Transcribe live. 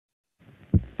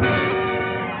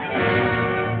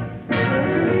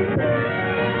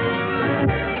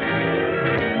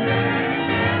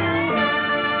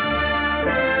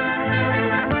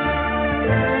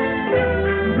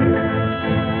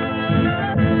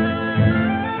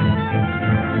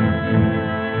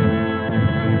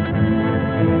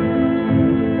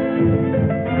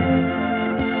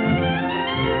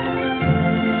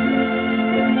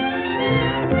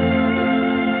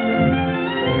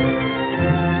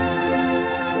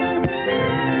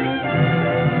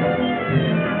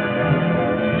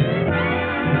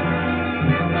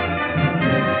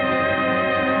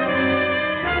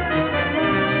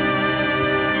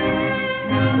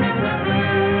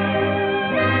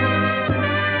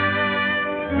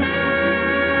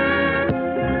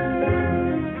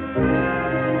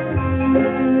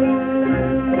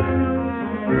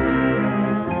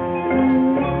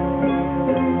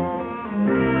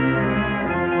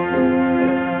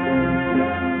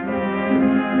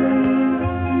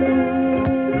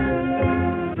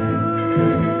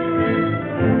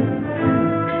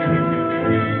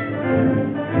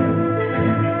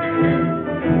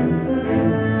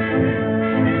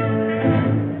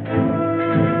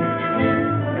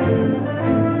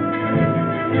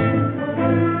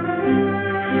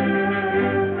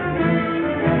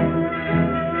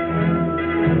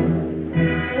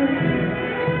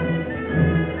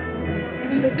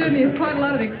quite a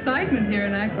lot of excitement here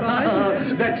in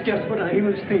Akbar. That's just what I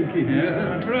was thinking.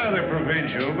 Yeah, it's rather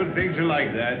provincial, but things are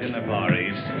like that in the Far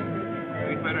East.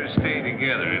 We'd better stay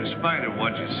together. In spite of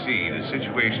what you see, the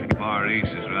situation in the Far East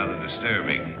is rather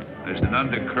disturbing. There's an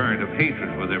undercurrent of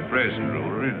hatred for their present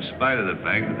ruler, in spite of the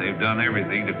fact that they've done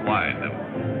everything to quiet them.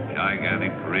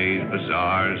 Gigantic parades,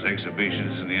 bazaars,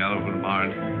 exhibitions in the elephant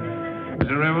mart.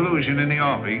 There's a revolution in the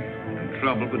offing, and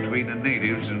trouble between the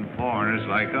natives and foreigners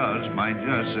like us might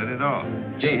just set it off.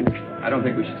 Gene, I don't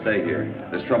think we should stay here.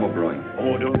 There's trouble brewing.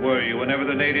 Oh, don't worry. Whenever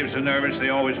the natives are nervous, they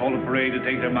always hold a parade to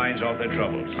take their minds off their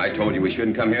troubles. I told you we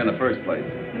shouldn't come here in the first place.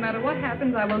 No matter what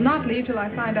happens, I will not leave till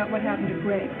I find out what happened to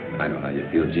Greg. I know how you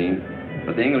feel, Gene.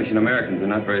 But the English and Americans are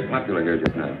not very popular here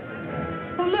just now.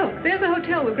 Oh, look, there's the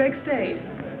hotel where Greg stayed.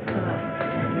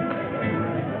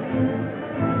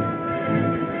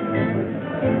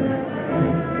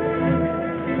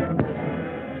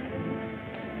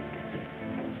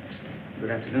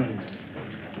 Good afternoon.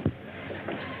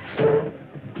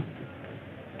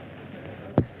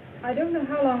 I don't know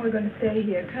how long we're going to stay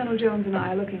here. Colonel Jones and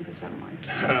I are looking for someone.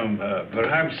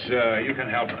 Perhaps you can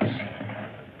help us.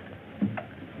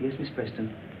 Yes, Miss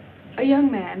Preston. A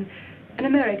young man, an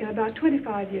American, about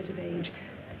 25 years of age.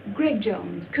 Greg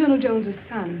Jones, Colonel Jones's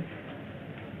son.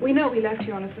 We know he left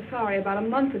here on a safari about a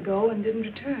month ago and didn't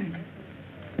return.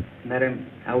 Madam,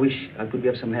 I wish I could be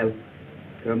of some help.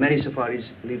 There are many safaris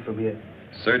leave from here.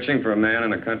 Searching for a man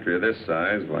in a country of this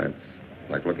size, why, it's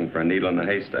like looking for a needle in a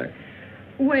haystack.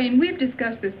 Wayne, we've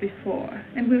discussed this before,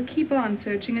 and we'll keep on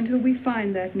searching until we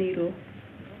find that needle.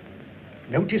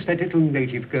 Notice that little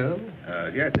native girl?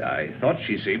 Yes, I thought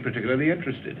she seemed particularly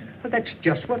interested. Well, that's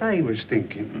just what I was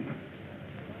thinking.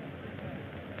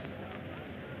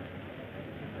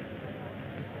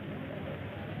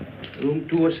 Room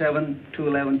 207,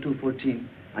 211, 214,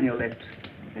 on your left.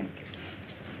 Thank you.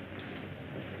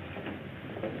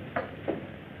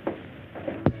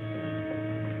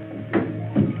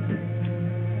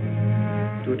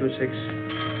 Six.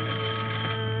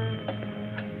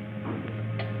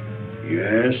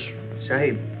 Yes?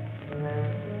 Sahib,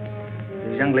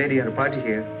 there's a young lady at a party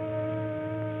here,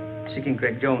 seeking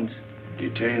Greg Jones.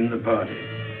 Detain the party.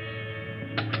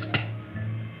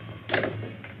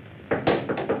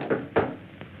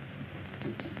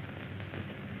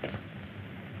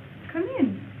 Come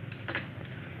in.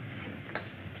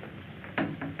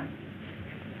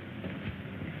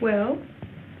 Well?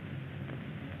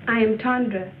 I am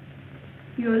Tandra.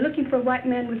 You are looking for a white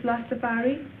man with lost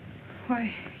safari?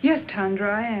 Why, yes,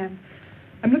 Tandra, I am.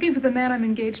 I'm looking for the man I'm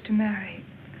engaged to marry,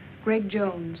 Greg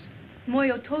Jones.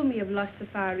 Moyo told me of lost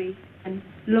safari and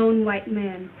lone white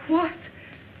man. What?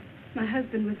 My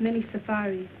husband with many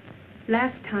safaris.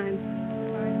 Last time.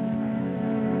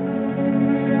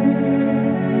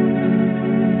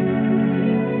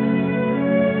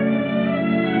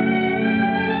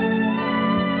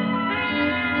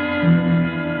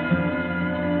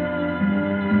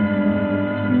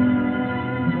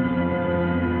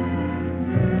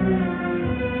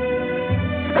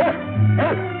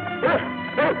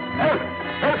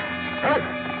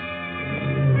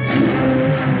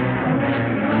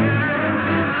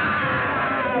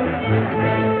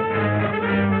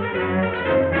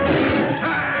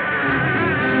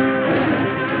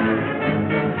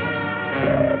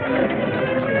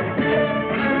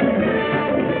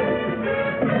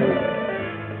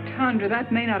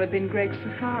 That may not have been Greg's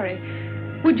safari.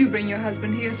 Would you bring your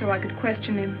husband here so I could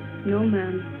question him? No,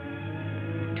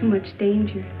 ma'am. Too much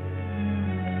danger.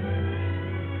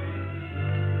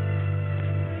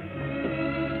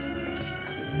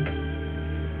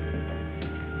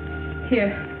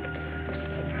 Here.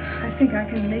 I think I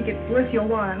can make it worth your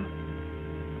while.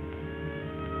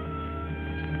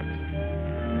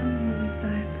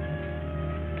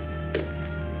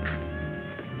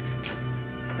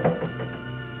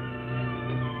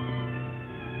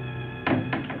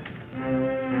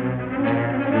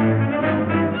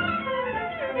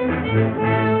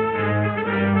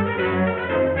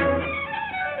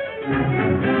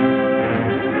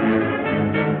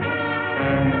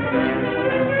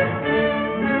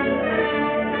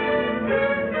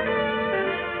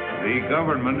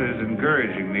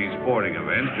 Encouraging these sporting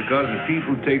events because the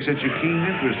people take such a keen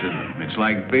interest in them. It's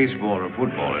like baseball or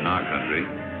football in our country.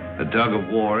 The tug of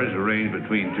war is arranged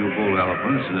between two bull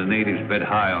elephants, and the natives bet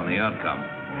high on the outcome.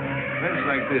 Events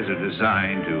like this are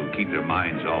designed to keep their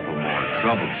minds off of more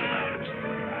troublesome matters.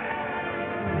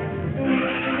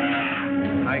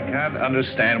 I can't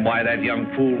understand why that young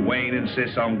fool Wayne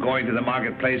insists on going to the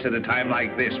marketplace at a time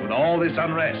like this with all this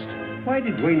unrest. Why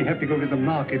did Wayne have to go to the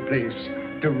marketplace?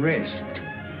 To rest?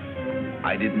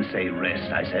 I didn't say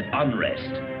rest. I said unrest.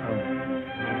 Oh.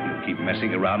 keep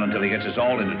messing around until he gets us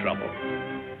all into trouble.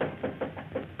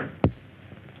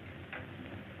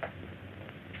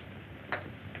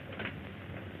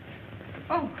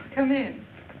 Oh, come in.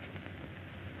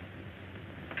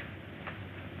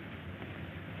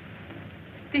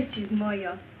 This is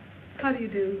Moya. How do you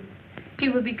do? He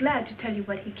will be glad to tell you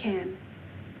what he can.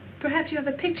 Perhaps you have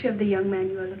a picture of the young man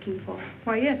you are looking for.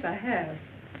 Why, yes, I have.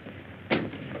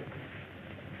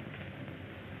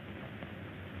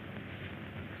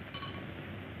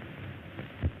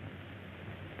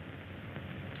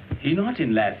 He not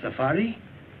in last safari,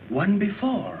 one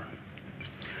before.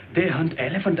 They hunt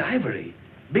elephant ivory,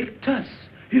 big tusks,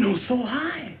 so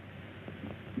high.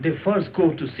 They first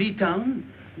go to Seatown,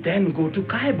 then go to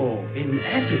Kaibo in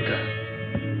Africa.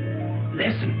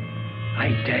 Listen, I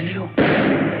tell you.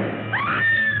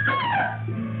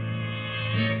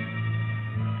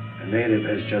 A native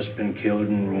has just been killed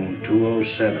in room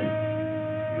 207.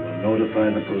 You will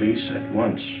notify the police at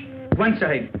once. One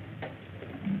side.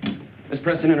 Miss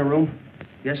Preston in her room?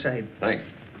 Yes, Sahib. Thanks.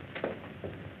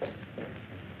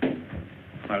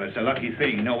 Well, it's a lucky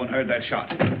thing no one heard that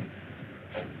shot.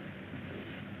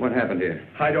 What happened here?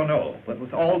 I don't know, but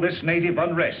with all this native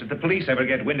unrest, if the police ever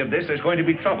get wind of this, there's going to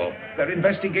be trouble. Their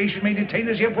investigation may detain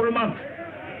us here for a month.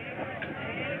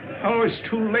 Oh, it's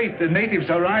too late. The natives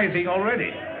are rioting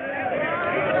already.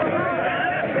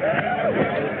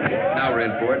 Now we're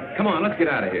in for it. Come on, let's get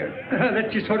out of here.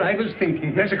 That's just what I was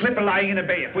thinking. There's a clipper lying in a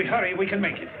bay. If we hurry, we can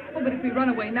make it. Oh, but if we run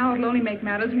away now, it'll only make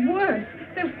matters worse.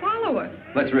 They'll follow us.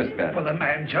 Let's risk that. Well, the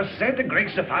man just said the great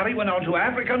safari went on to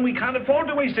Africa, and we can't afford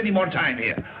to waste any more time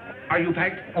here. Are you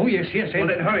packed? Oh, yes, yes, yes. Well,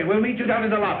 then hurry. We'll meet you down in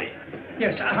the lobby.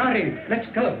 Yes, hurry. Let's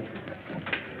go.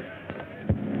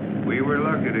 We were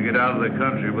lucky to get out of the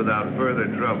country without further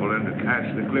trouble and to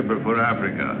catch the clipper for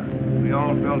Africa. We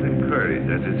all felt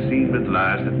encouraged as it seemed at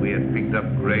last that we had picked up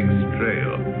Greg's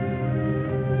trail.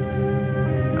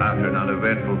 After an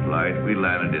uneventful flight, we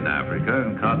landed in Africa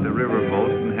and caught the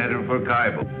riverboat and headed for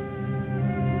Kaibo.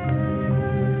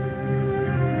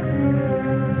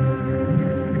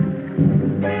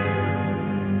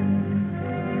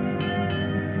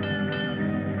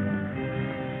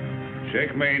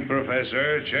 Checkmate,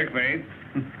 Professor. Checkmate.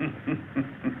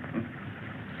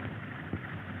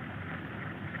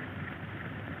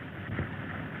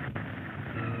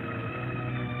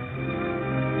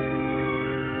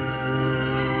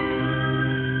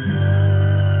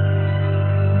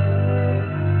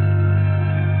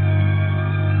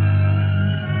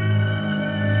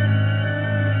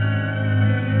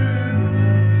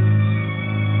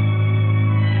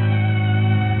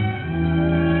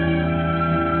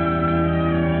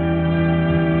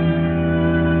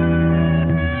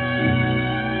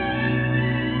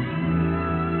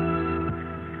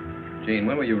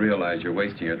 When will you realize you're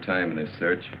wasting your time in this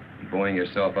search, buoying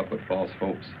yourself up with false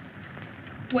hopes?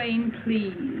 Wayne,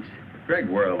 please. If Greg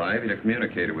were alive, he'd have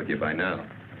communicated with you by now.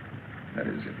 That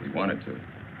is, if he wanted to.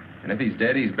 And if he's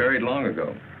dead, he's buried long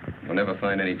ago. You'll never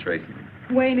find any trace of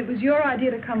him. Wayne, it was your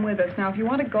idea to come with us. Now, if you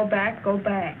want to go back, go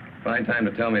back. Fine time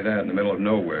to tell me that in the middle of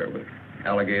nowhere with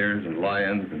alligators and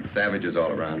lions and savages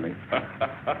all around me.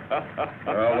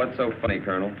 Well, what's so funny,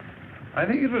 Colonel? I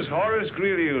think it was Horace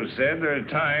Greeley who said there are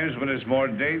times when it's more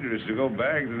dangerous to go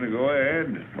back than to go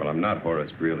ahead. Well, I'm not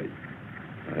Horace Greeley.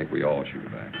 I think we all should go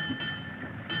back.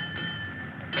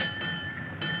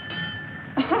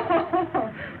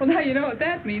 Oh, well, now you know what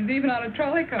that means, even on a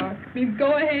trolley car. It means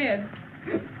go ahead.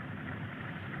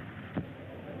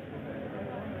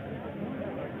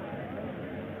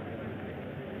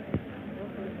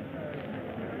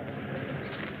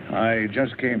 I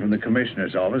just came from the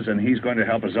commissioner's office, and he's going to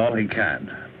help us all he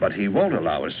can. But he won't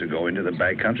allow us to go into the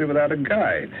backcountry without a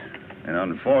guide. And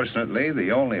unfortunately,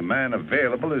 the only man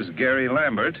available is Gary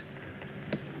Lambert,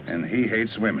 and he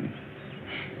hates women.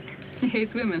 He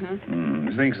hates women, huh?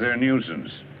 He thinks they're a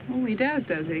nuisance. Oh, he does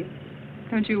he?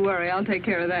 Don't you worry, I'll take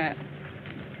care of that.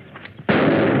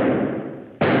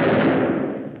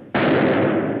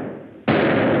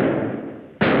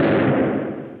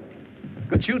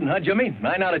 Good shooting, huh, Jimmy?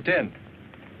 9 out of 10.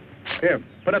 Here,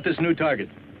 put up this new target.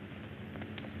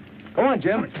 Go on,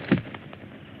 Jim.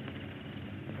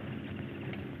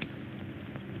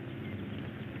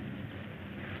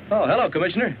 Oh, hello,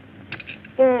 Commissioner.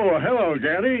 Oh, hello,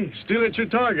 Gary. Still at your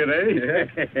target,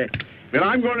 eh? Well,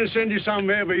 I'm going to send you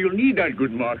somewhere where you'll need that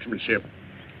good marksmanship.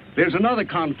 There's another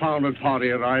confounded party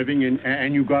arriving,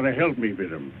 and you got to help me with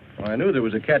them. Well, I knew there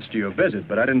was a catch to your visit,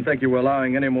 but I didn't think you were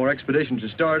allowing any more expeditions to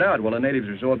start out while the natives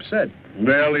are so upset.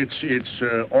 Well, it's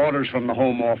orders from the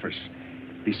Home Office.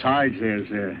 Besides,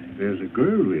 there's a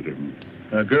girl with him.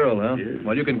 A girl, huh? Yes.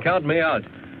 Well, you can count me out.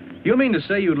 You mean to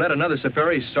say you'd let another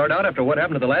safari start out after what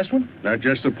happened to the last one? That's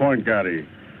just the point, Gary.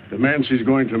 The man she's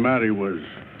going to marry was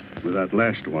with that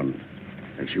last one,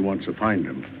 and she wants to find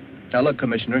him. Now, look,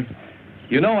 Commissioner,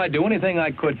 you know I'd do anything I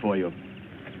could for you.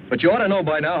 But you ought to know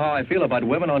by now how I feel about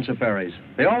women on safaris.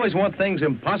 They always want things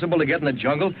impossible to get in the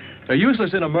jungle. They're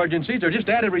useless in emergencies. They're just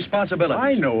added responsibilities.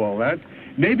 I know all that.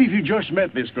 Maybe if you just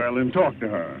met this girl and talked to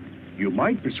her, you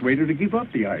might persuade her to give up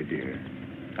the idea.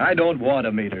 I don't want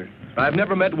to meet her. I've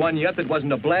never met one yet that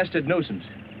wasn't a blasted nuisance.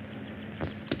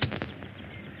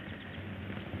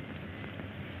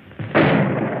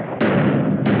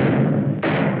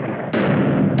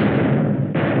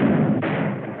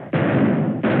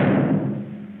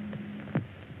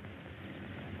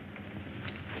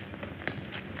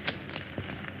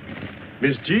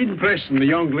 Miss Jean Preston, the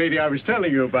young lady I was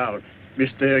telling you about.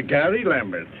 Mr. Gary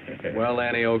Lambert. Well,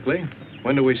 Annie Oakley,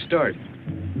 when do we start?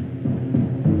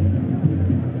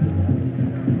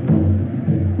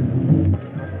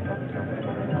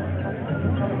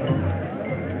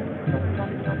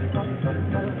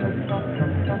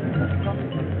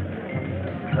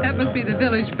 That must be the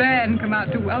village band come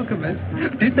out to welcome us.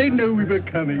 Did they know we were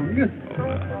coming?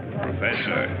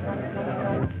 Professor.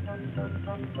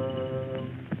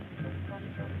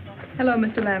 Hello,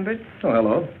 Mr. Lambert. Oh,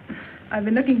 hello. I've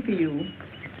been looking for you.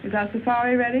 Is our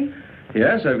safari ready?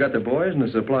 Yes, I've got the boys and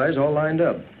the supplies all lined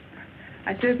up.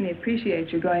 I certainly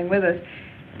appreciate you going with us,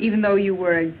 even though you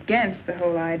were against the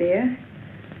whole idea.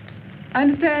 I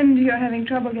understand you're having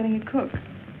trouble getting a cook.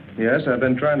 Yes, I've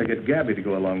been trying to get Gabby to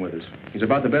go along with us. He's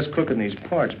about the best cook in these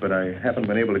parts, but I haven't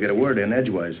been able to get a word in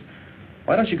edgewise.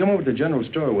 Why don't you come over to the general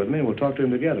store with me and we'll talk to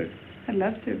him together? I'd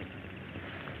love to.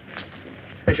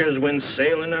 Patricia's went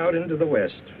sailing out into the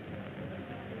west.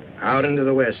 Out into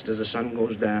the west as the sun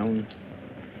goes down.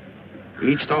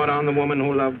 Each thought on the woman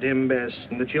who loved him best,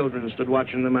 and the children stood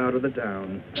watching them out of the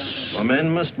town. For men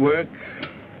must work,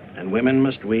 and women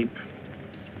must weep.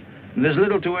 And there's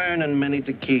little to earn and many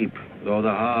to keep, though the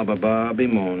harbor bar be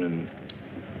moaning.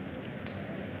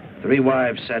 3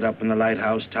 wives sat up in the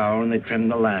lighthouse tower, and they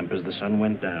trimmed the lamp as the sun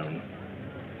went down.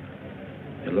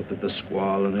 They looked at the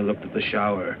squall, and they looked at the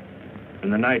shower,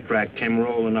 and the night rack came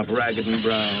rolling up ragged and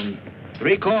brown.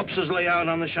 3 corpses lay out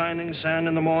on the shining sand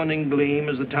in the morning gleam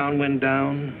as the town went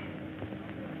down.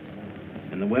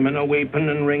 And the women are weeping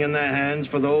and wringing their hands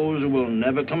for those who will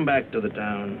never come back to the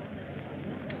town.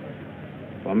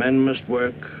 For men must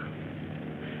work,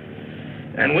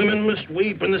 and women must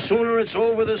weep, and the sooner it's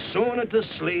over, the sooner to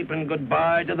sleep, and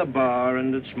goodbye to the bar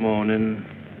and its morning.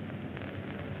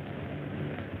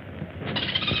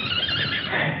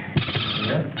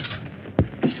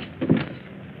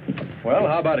 Well,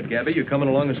 how about it, Gabby? You coming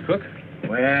along as cook?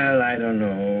 Well, I don't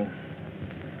know.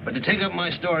 But to take up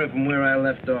my story from where I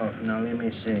left off, now let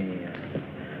me see.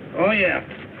 Oh, yeah.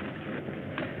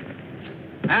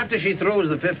 After she throws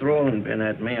the 5th rolling pin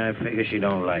at me, I figure she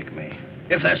don't like me.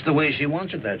 If that's the way she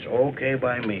wants it, that's okay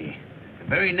by me. The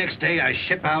very next day, I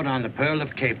ship out on the Pearl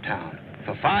of Cape Town.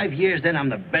 For 5 years, then, I'm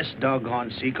the best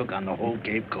doggone sea cook on the whole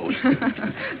Cape Coast.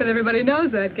 But everybody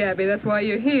knows that, Gabby. That's why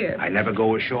you're here. I never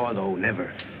go ashore, though,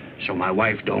 never. So my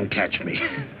wife don't catch me.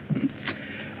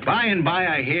 By and by,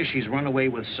 I hear she's run away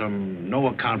with some no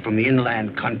account from the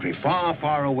inland country, far,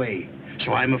 far away.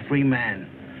 So I'm a free man.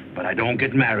 But I don't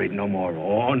get married no more.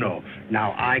 Oh, no.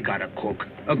 Now I got a cook.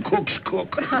 A cook's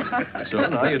cook. So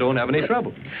now you don't have any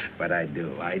trouble. But I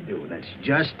do. That's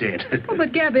just it. Oh,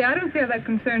 but Gabby, I don't see how that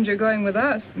concerns your going with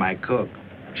us. My cook.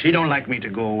 She don't like me to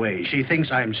go away. She thinks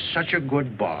I'm such a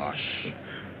good boss.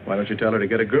 Why don't you tell her to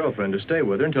get a girlfriend to stay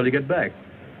with her until you get back?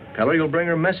 Tell her you'll bring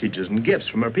her messages and gifts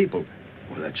from her people.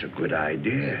 Well, that's a good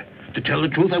idea. To tell the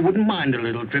truth, I wouldn't mind a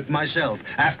little trip myself.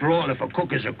 After all, if a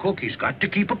cook is a cook, he's got to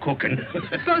keep a cooking.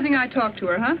 Supposing I talk to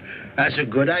her, huh? That's a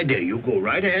good idea. You go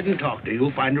right ahead and talk to her.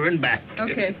 You'll find her in back.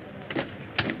 Okay.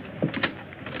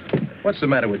 What's the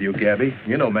matter with you, Gabby?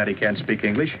 You know Mattie can't speak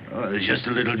English. Oh, there's just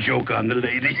a little joke on the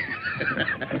lady.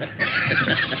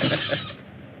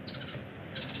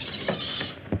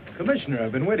 Commissioner,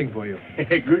 I've been waiting for you.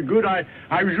 Good. I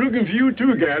was looking for you,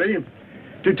 too, Gary.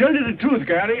 To tell you the truth,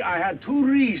 Gary, I had 2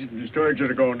 reasons to urge you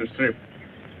to go on this trip.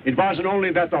 It wasn't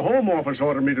only that the Home Office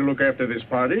ordered me to look after this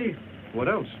party. What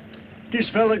else? This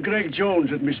fella, Greg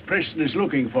Jones, that Miss Preston is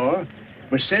looking for,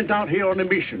 was sent out here on a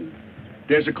mission.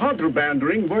 There's a contraband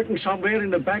ring working somewhere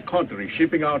in the back country,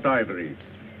 shipping out ivory.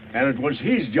 And it was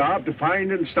his job to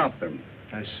find and stop them.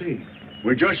 I see.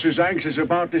 We're just as anxious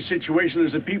about this situation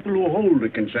as the people who hold the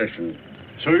concession.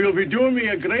 So you'll be doing me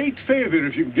a great favor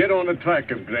if you can get on the track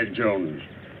of Greg Jones.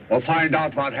 Or find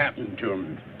out what happened to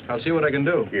him. I'll see what I can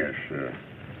do. Yes, sir.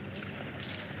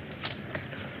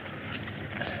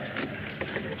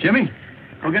 Jimmy,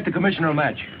 go get the commissioner a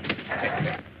match.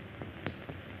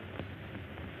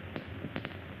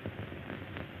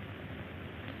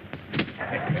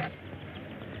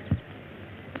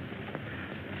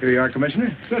 Here you are,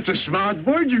 Commissioner. That's a smart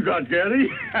bird you got,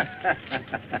 Gary.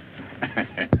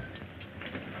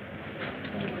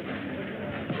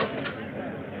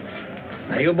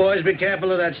 Now, you boys be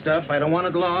careful of that stuff. I don't want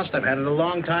it lost. I've had it a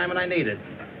long time and I need it.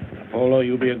 Polo,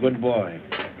 you be a good boy.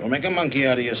 Don't make a monkey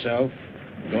out of yourself.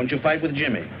 Don't you fight with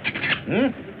Jimmy.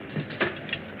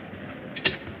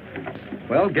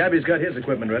 Well, Gabby's got his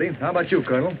equipment ready. How about you,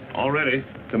 Colonel? All ready.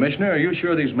 Commissioner, are you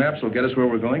sure these maps will get us where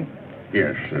we're going?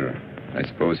 Yes, sir. I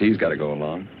suppose he's got to go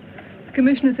along. The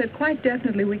commissioner said quite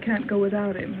definitely we can't go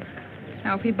without him.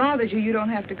 Now, if he bothers you, you don't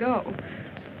have to go.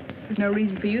 There's no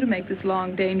reason for you to make this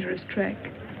long, dangerous trek.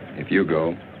 If you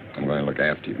go, I'm going to look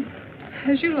after you.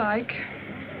 As you like.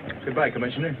 Goodbye,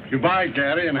 Commissioner. Goodbye,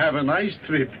 Gary, and have a nice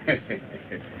trip.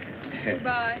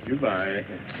 Goodbye. Goodbye.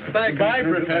 Goodbye,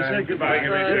 Professor. Goodbye,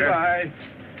 Commissioner. Goodbye.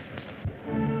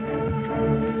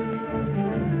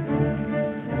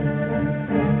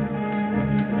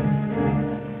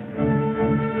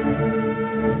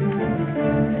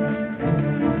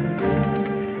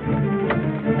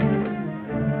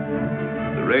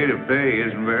 The rate of pay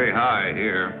isn't very high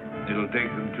here. It'll take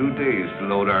them 2 days to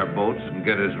load our boats and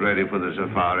get us ready for the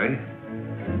safari.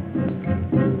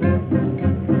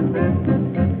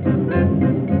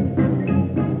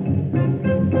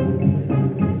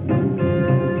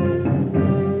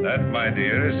 That, my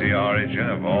dear, is the origin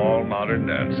of all modern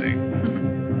dancing.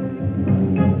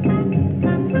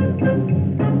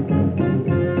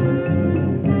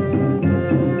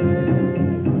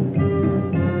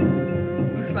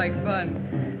 Looks like fun.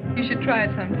 You should try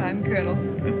it sometime, Colonel.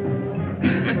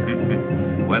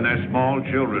 When they're small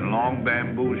children, long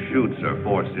bamboo shoots are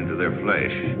forced into their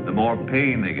flesh. The more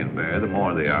pain they can bear, the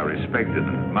more they are respected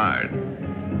and admired.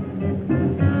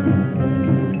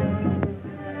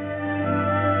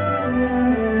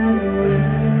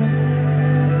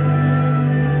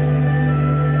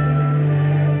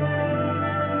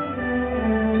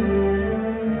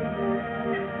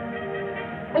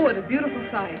 Oh, what a beautiful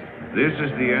sight. This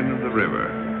is the end of the river.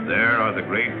 There are the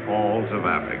great falls of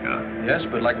Africa. Yes,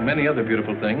 but like many other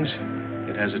beautiful things,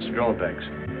 it has its drawbacks.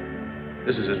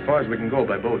 This is as far as we can go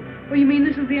by boat. Oh, you mean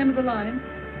this is the end of the line?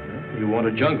 You want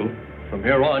a jungle. From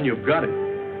here on, you've got it.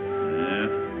 Yeah.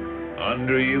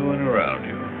 Under you and around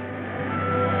you.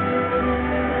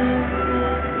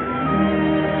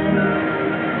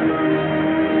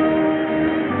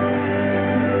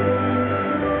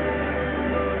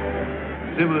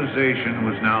 Civilization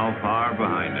was now far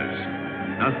behind us.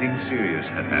 Nothing serious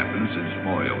had happened since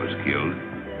Moya was killed,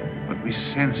 but we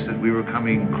sensed that we were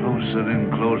coming closer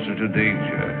and closer to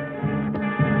danger.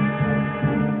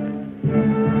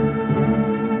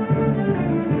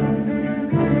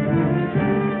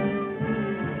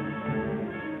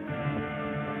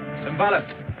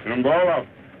 Simbala,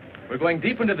 we're going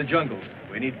deep into the jungle.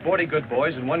 We need 40 good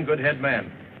boys and 1 good head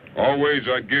man. Always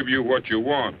I give you what you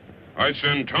want. I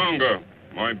send Tonga,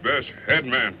 my best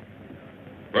headman.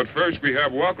 But first we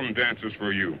have welcome dances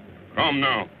for you. Come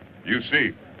now, you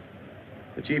see.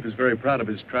 The chief is very proud of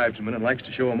his tribesmen and likes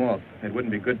to show them off. It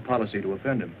wouldn't be good policy to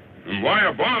offend him. And why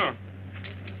a bonner?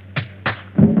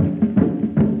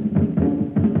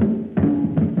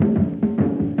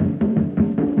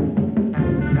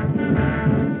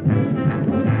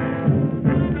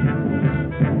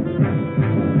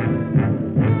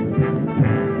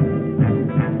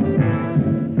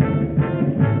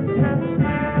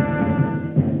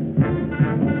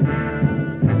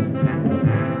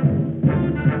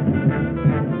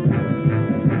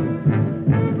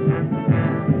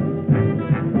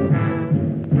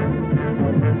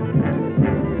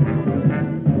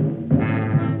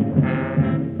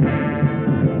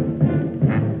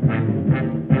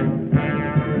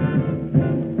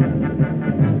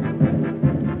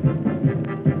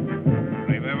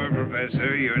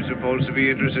 You're supposed to be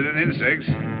interested in insects.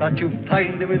 That you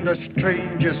find them in the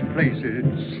strangest places.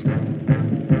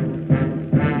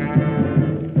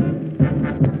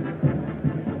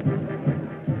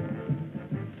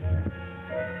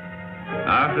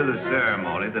 After the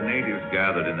ceremony, the natives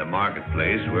gathered in the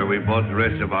marketplace where we bought the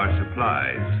rest of our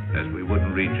supplies, as we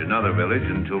wouldn't reach another village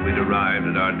until we'd arrived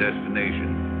at our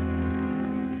destination.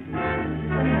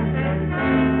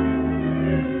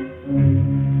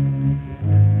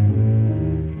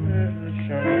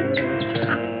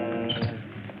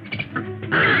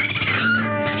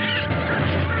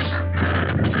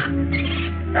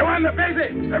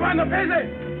 Se van los peces!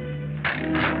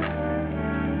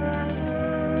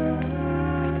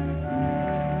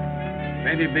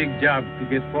 plenty big job to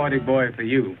get 40 boy for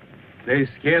you. They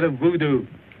scared of voodoo.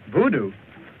 Voodoo?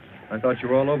 I thought you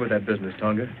were all over that business,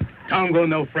 Tonga. Tonga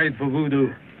no afraid for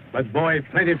voodoo, but boy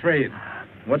plenty afraid.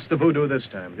 What's the voodoo this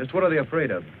time? Just what are they afraid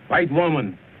of? White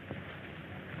woman.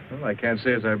 Well, I can't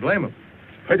say as I blame them.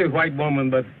 Pretty white woman,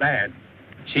 but bad.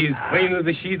 She's queen of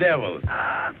the she-devils.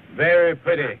 Very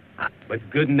pretty, but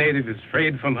good native is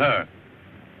afraid from her.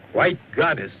 White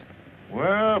goddess.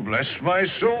 Well, bless my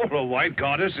soul, a white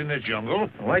goddess in the jungle.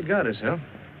 A white goddess, huh?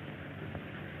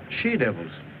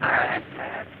 She-devils. Hey,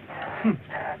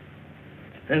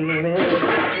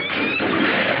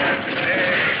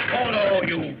 Polo,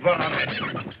 you varmint.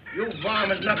 You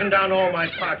varmint knocking down all my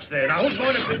pots there. Now, who's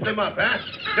going to pick them up, huh?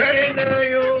 Stay in there,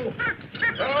 you.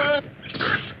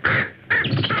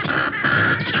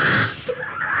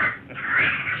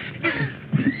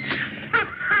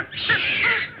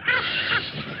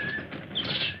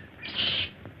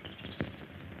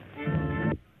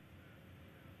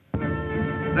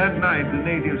 That night, the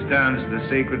natives danced the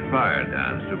sacred fire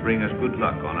dance to bring us good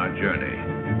luck on our journey.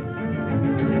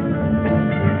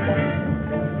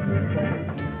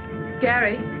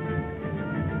 Gary?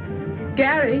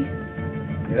 Gary?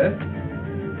 Yes?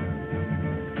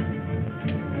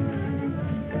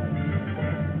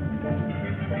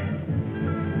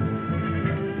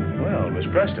 Well, Miss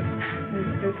Preston.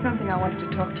 There's something I wanted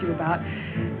to talk to you about.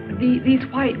 These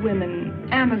white women,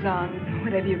 Amazons,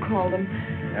 whatever you call them.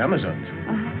 Amazons?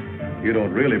 Uh-huh. You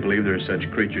don't really believe there's such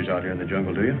creatures out here in the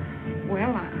jungle, do you?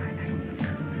 Well, I don't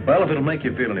know. Well, if it'll make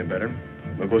you feel any better,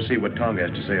 we'll go see what Tonga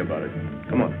has to say about it.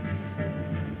 Come on.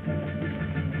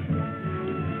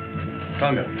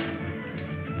 Tonga,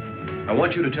 I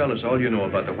want you to tell us all you know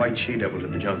about the white she-devils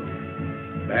of the jungle.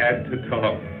 Bad to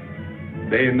talk.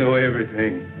 They know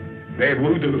everything. They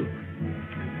voodoo.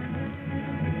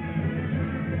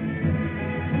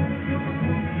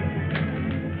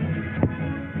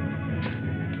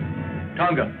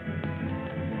 Tonga,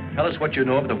 tell us what you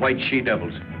know of the white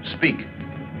she-devils. Speak.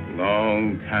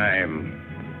 Long time.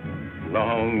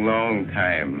 Long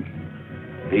time.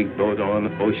 Big boat on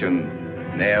the ocean,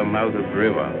 near mouth of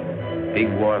river.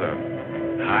 Big water.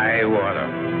 High water.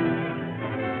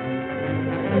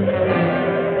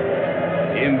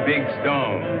 In big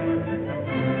storm.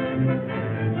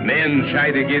 Men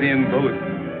try to get in boat.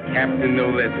 Captain no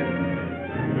let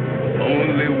them.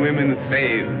 Only women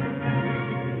save.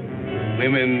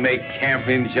 Women make camp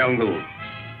in jungle.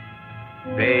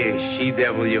 They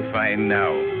she-devil you find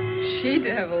now.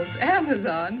 She-devils?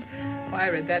 Amazons? Why, I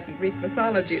read that in Greek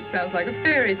mythology. It sounds like a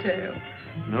fairy tale.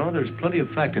 No, there's plenty of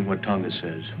fact in what Tonga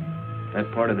says.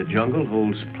 That part of the jungle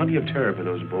holds plenty of terror for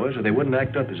those boys, or they wouldn't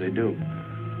act up as they do.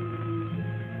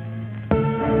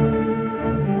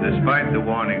 Despite the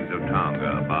warnings of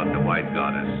Tonga about the white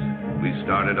goddess, we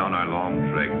started on our long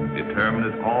trek,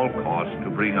 determined at all costs to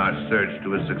bring our search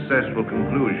to a successful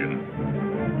conclusion.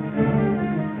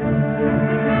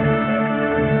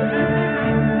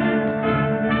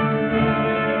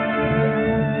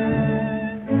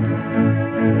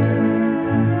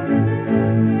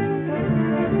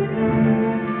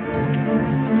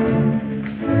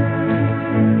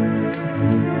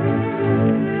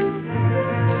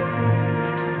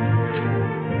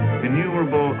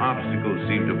 Obstacles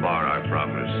seemed to bar our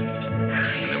progress,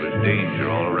 and there was danger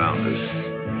all around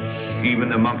us. Even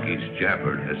the monkeys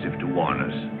jabbered as if to warn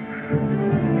us.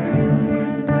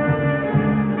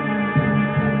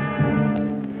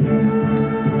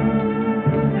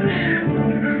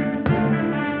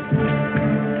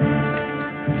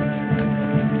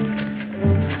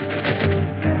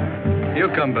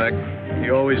 He'll come back. He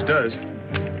always does.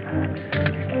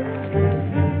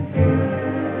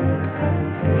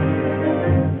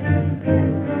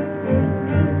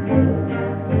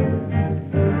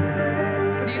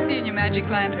 Magic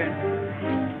lantern.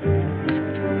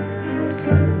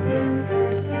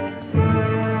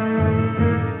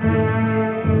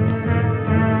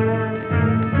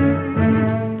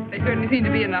 They certainly seem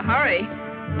to be in a hurry.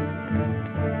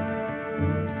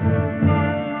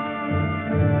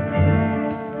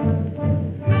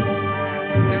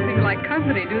 Don't seem like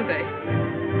company, do they?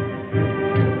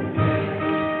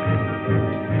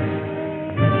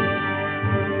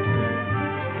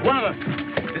 Wallace!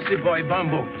 This is boy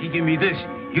Bumbo. He give me this.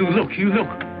 You look.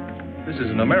 This is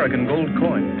an American gold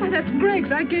coin. Why, that's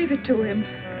Greg's. I gave it to him.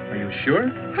 Are you sure?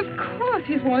 Of course.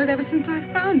 He's worn it ever since I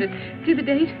found it. See the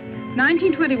date?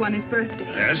 1921, his birthday.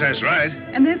 Yes, that's right.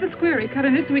 And there's a square he cut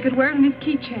in it so he could wear it on his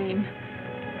keychain.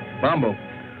 Bumbo,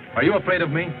 are you afraid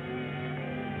of me?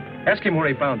 Ask him where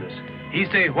he found this. He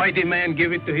say whitey man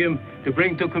give it to him to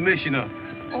bring to commissioner.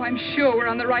 Oh, I'm sure we're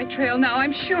on the right trail now.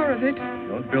 I'm sure of it.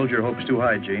 Don't build your hopes too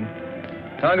high, Jean.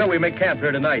 Tonga, we make camp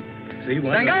here tonight. See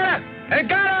what? Tangara!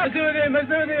 Tangara!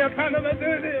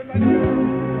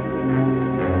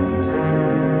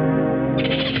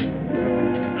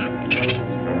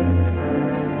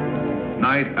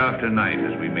 Night after night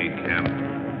as we made camp,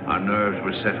 our nerves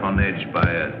were set on edge by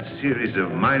a series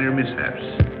of minor mishaps.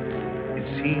 It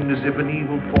seemed as if an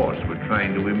evil force were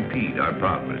trying to impede our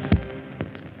progress.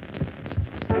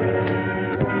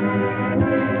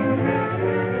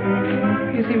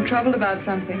 You seem troubled about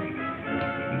something.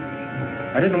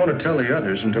 I didn't want to tell the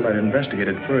others until I'd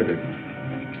investigated further.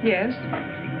 Yes?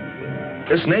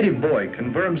 This native boy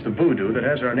confirms the voodoo that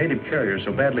has our native carrier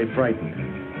so badly frightened.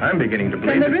 I'm beginning to Then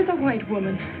believe there is a white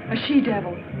woman, a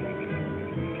she-devil.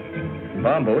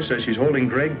 Bombo says she's holding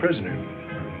Greg prisoner.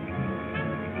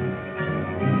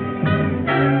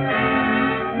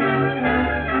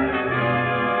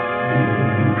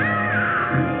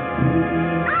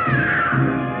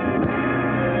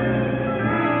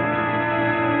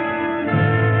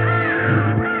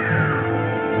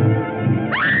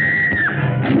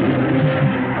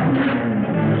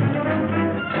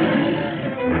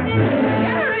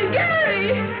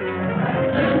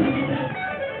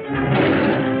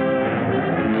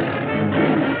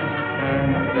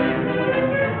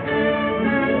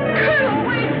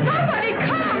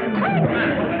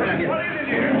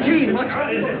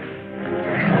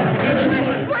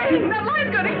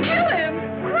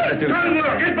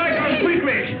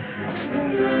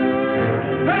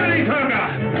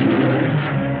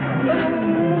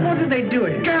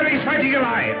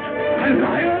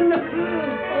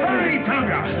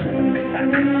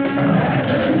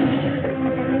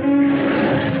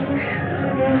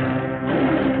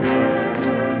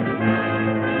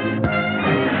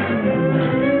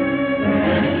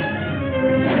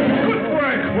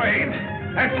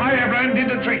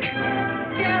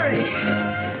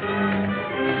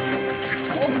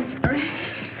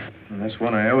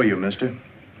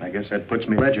 That puts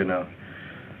me ledger now.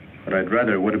 But I'd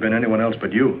rather it would have been anyone else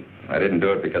but you. I didn't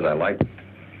do it because I liked it.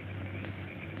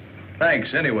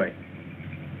 Thanks, anyway.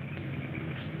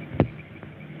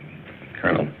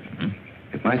 Colonel,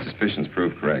 if my suspicions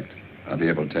prove correct, I'll be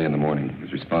able to tell you in the morning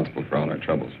who's responsible for all our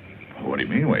troubles. What do you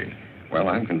mean, Wade? Well,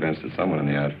 I'm convinced that someone in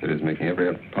the outfit is making every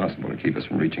effort possible to keep us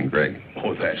from reaching Greg.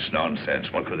 Oh, that's nonsense.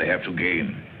 What could they have to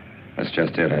gain? That's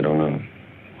just it. I don't know.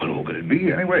 Well, who could it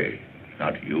be, anyway?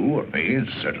 Not you or me, and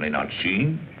certainly not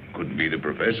Sheen. Couldn't be the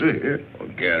professor here, or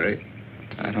Gary.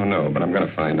 I don't know, but I'm going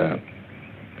to find out.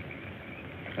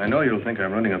 I know you'll think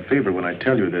I'm running a fever when I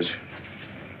tell you this.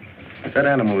 But that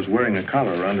animal was wearing a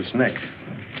collar around its neck.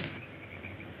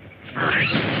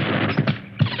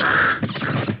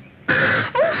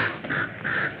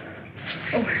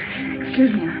 Oh,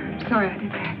 excuse me. I'm sorry I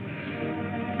did that.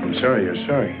 I'm sorry you're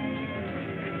sorry.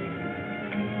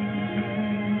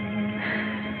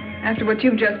 After what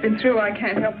you've just been through, I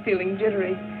can't help feeling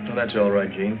jittery. Well, that's all right,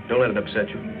 Jean. Don't let it upset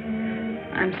you.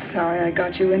 I'm sorry I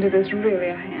got you into this.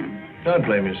 Really, I am. Don't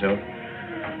blame yourself.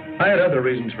 I had other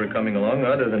reasons for coming along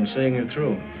other than seeing you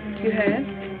through. You had?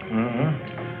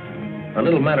 A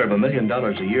little matter of $1 million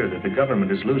a year that the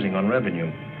government is losing on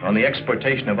revenue, on the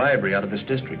exportation of ivory out of this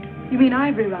district. You mean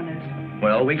ivory runners?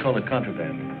 Well, we call it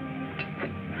contraband.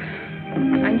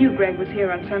 I knew Greg was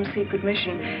here on some secret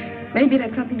mission. Maybe it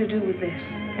had something to do with this.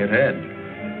 It had.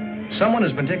 Someone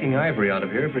has been taking ivory out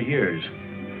of here for years.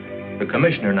 The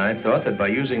commissioner and I thought that by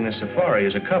using this safari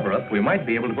as a cover-up, we might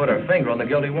be able to put our finger on the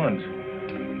guilty ones.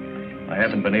 I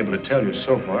haven't been able to tell you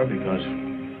so far because,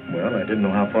 well, I didn't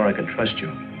know how far I could trust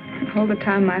you. All the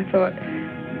time I thought,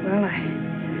 well,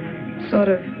 I sort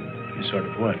of... You sort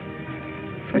of what?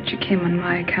 Thought you came on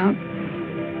my account.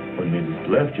 When we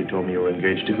left, you told me you were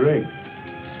engaged to Greg.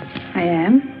 I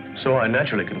am? So I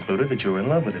naturally concluded that you were in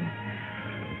love with him.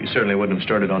 You certainly wouldn't have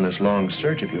started on this long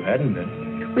search if you hadn't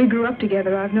been. We grew up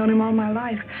together. I've known him all my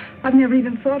life. I've never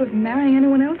even thought of marrying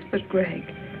anyone else but Greg.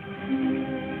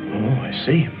 Oh, I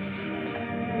see.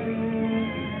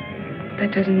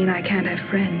 That doesn't mean I can't have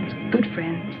friends, good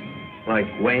friends. Like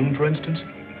Wayne, for instance?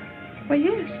 Well,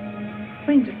 yes.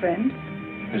 Wayne's a friend.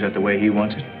 Is that the way he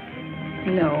wants it?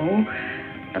 No,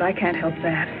 but I can't help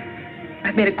that.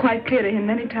 I've made it quite clear to him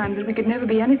many times that we could never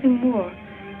be anything more.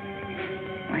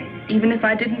 Why, even if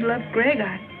I didn't love Greg,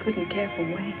 I couldn't care for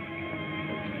Wayne.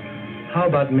 How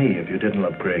about me if you didn't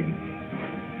love Greg?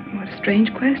 What a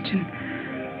strange question.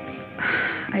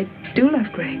 I do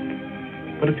love Greg.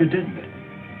 What if you didn't?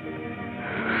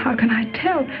 How can I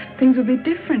tell? Things would be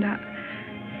different.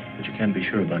 But you can't be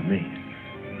sure about me.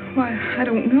 Why, I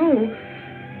don't know.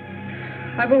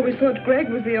 I've always thought Greg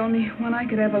was the only one I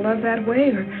could ever love that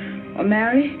way or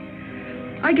marry.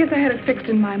 I guess I had it fixed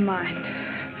in my mind.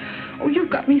 Oh, you've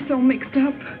got me so mixed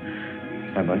up.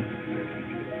 Have I?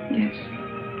 Yes.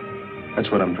 That's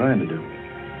what I'm trying to do.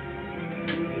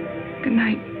 Good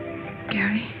night,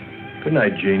 Gary. Good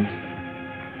night, Jean.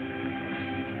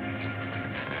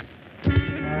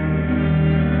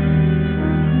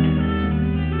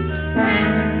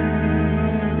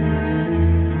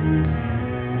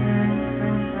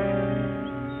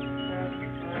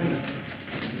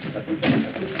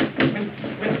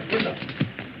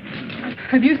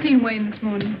 Have you seen Wayne this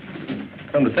morning?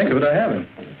 Come to think of it, I haven't.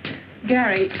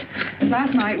 Gary,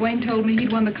 last night Wayne told me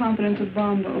he'd won the confidence of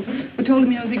Bombo, who told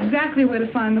him he knows exactly where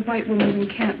to find the white woman's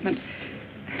encampment.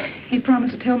 He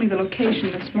promised to tell me the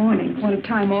location this morning. Wanted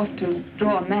time off to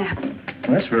draw a map.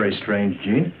 Well, that's very strange,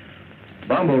 Jean.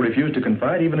 Bombo refused to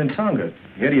confide even in Tonga,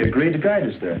 yet he agreed to guide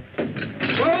us there.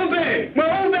 Move!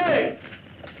 Move!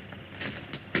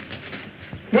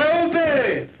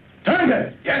 Move!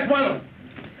 Tonga! Yes, one.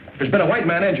 There's been a white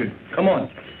man injured. Come on.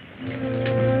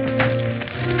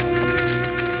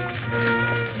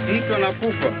 Iko na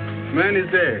pupa. Man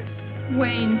is dead.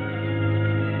 Wayne.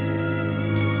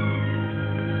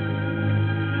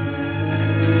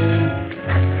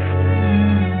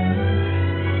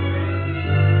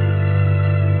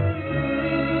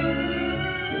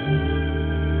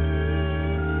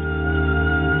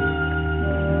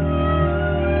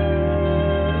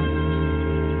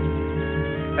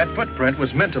 That footprint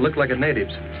was meant to look like a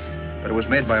native's, but it was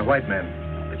made by a white man.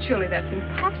 But surely that's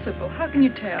impossible. How can you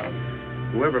tell?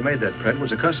 Whoever made that print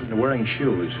was accustomed to wearing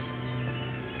shoes.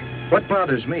 What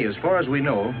bothers me, as far as we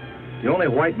know, the only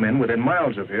white men within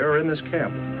miles of here are in this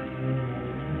camp.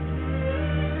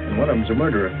 And one of them's a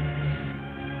murderer.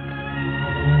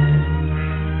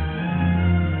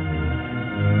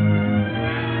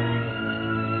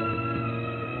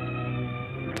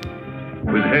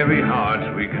 With heavy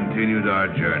hearts, we continued our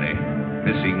journey,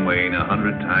 missing Wayne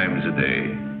 100 times a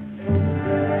day.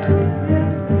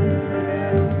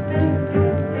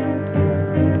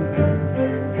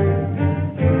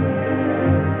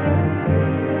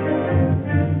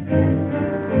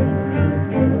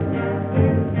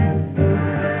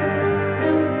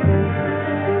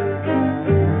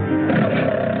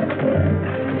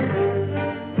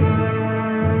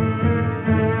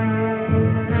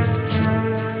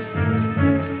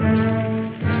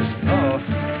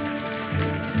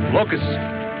 Locusts.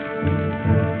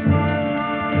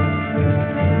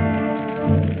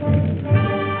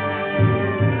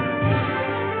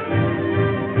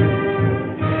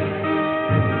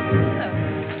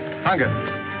 Tonga,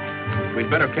 we'd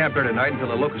better camp here tonight until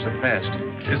the locusts have passed.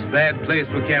 This bad place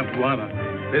for Camp Guana.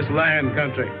 This lion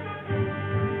country.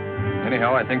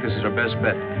 Anyhow, I think this is our best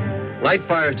bet. Light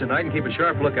fires tonight and keep a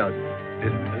sharp lookout.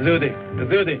 Zudi.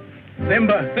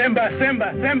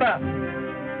 Simba.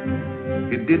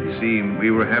 It did seem we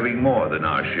were having more than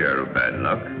our share of bad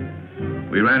luck.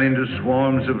 We ran into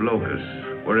swarms of locusts,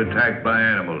 were attacked by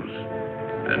animals,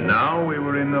 and now we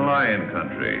were in the lion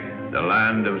country, the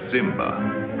land of Simba.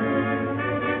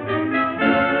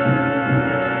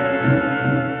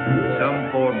 Some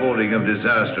foreboding of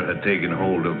disaster had taken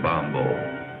hold of Bombo.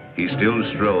 He still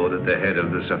strode at the head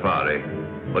of the safari,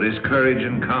 but his courage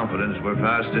and confidence were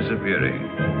fast disappearing.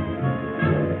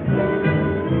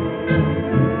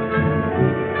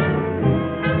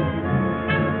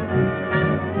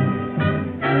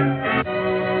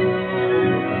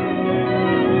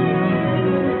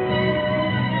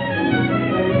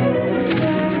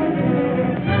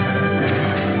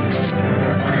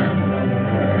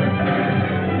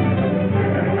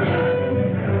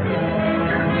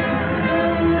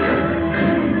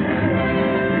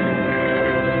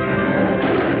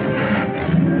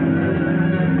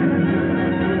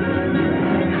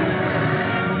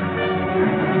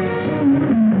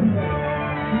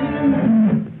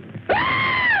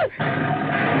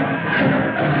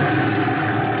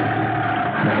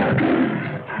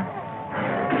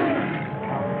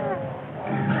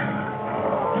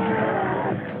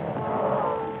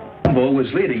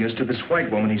 Was leading us to this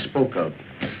white woman he spoke of.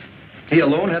 He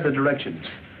alone had the directions.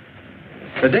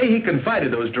 The day he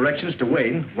confided those directions to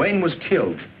Wayne, Wayne was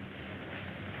killed.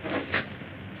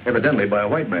 Evidently by a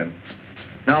white man.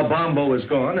 Now Bombo is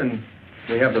gone, and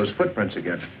we have those footprints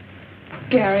again.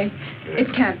 Gary,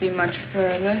 it can't be much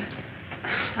further.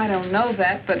 I don't know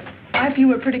that, but I feel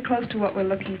we're pretty close to what we're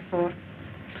looking for.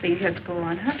 Please, let's go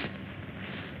on, huh?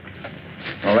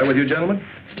 All right with you, gentlemen?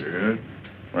 Yeah.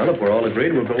 Well, if we're all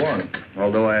agreed, we'll go on.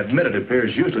 Although I admit it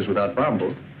appears useless without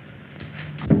Bombo.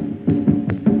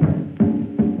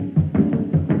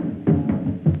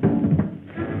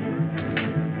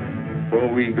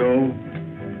 Before we go,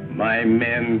 my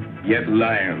men yet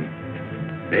lion.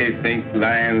 They think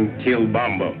lion kill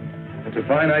Bombo. That's a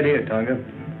fine idea, Tonga.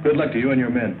 Good luck to you and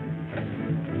your men.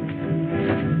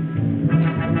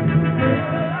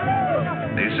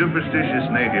 The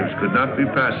superstitious natives could not be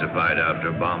pacified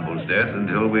after Bombo's death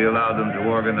until we allowed them to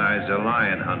organize a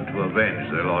lion hunt to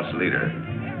avenge their lost leader.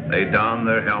 They donned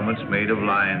their helmets made of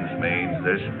lion's manes,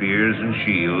 their spears and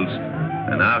shields,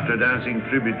 and after dancing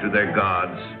tribute to their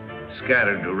gods,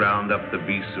 scattered to round up the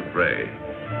beasts of prey.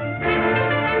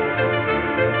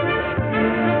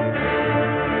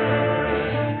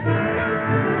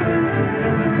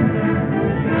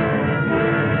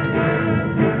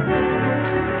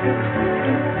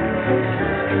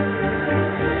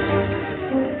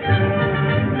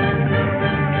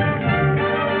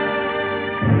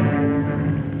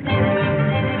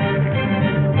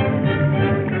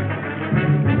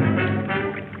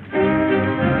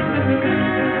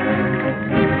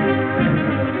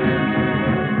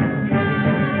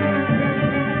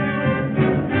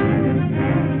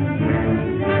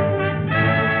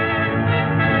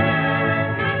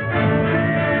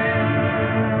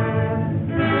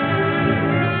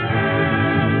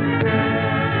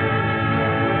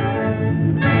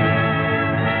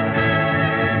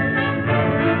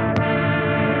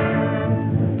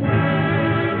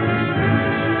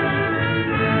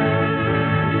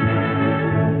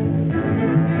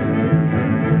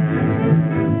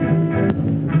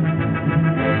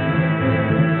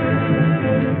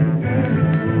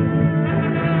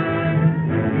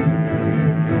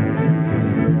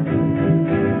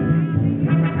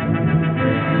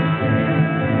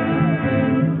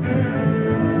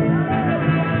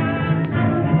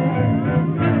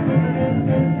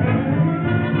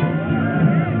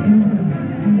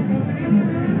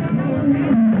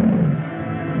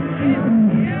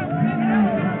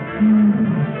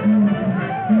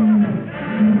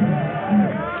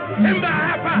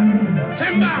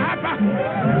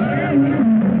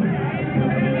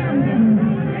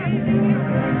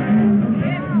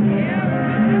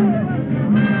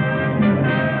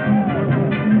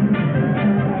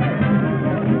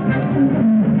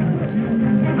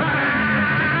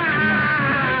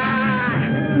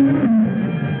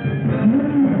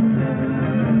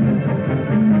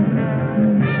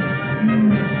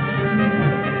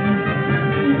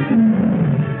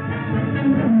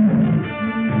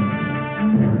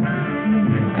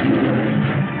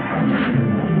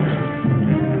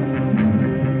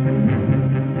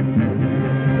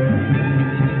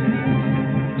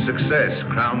 Success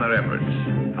crowned their efforts.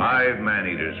 5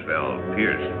 man-eaters fell,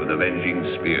 pierced with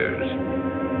avenging spears.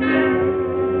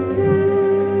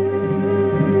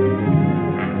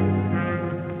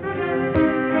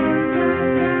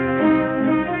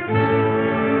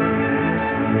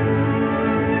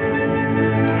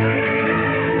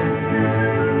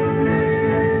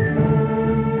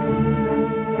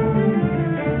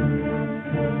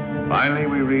 Finally,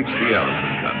 we reached the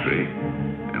elephant country,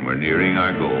 and we're nearing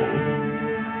our goal.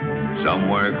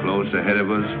 Somewhere close ahead of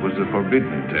us was the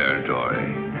forbidden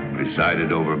territory,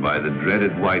 presided over by the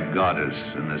dreaded white goddess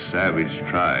and the savage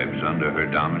tribes under her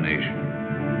domination.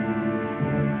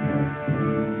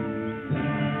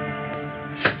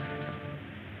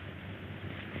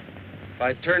 If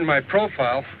I turn my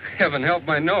profile, heaven help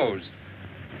my nose.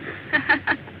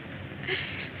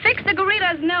 Fix the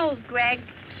gorilla's nose, Greg.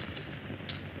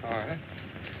 All right.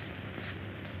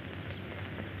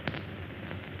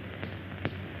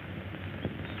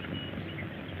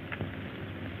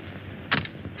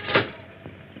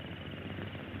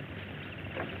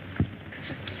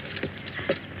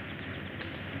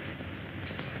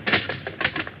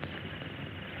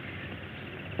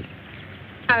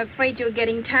 I'm afraid you're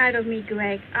getting tired of me,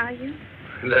 Greg, are you?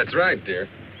 That's right, dear.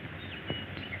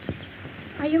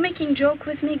 Are you making joke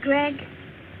with me, Greg?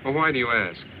 Well, why do you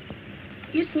ask?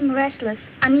 You seem restless,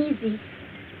 uneasy.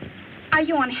 Are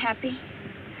you unhappy?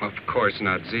 Of course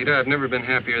not, Zita. I've never been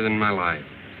happier than in my life.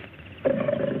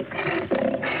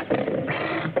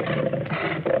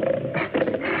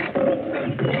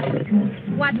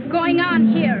 What's going on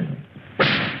here?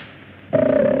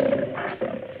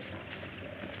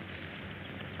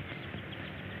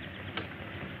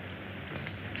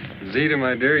 Zita,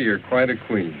 my dear, you're quite a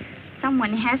queen.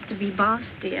 Someone has to be boss,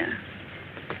 dear.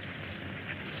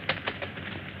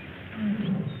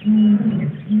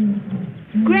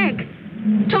 Greg,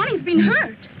 Tony's been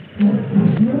hurt.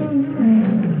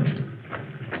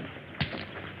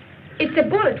 It's a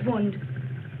bullet wound.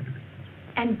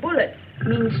 And bullet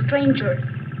means stranger.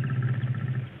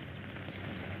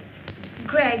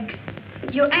 Greg,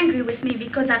 you're angry with me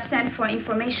because I've sent for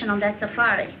information on that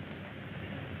safari.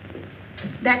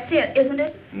 That's it, isn't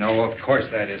it? No, of course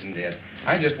that isn't it.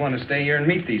 I just want to stay here and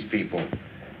meet these people.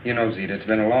 You know, Zita, it's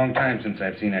been a long time since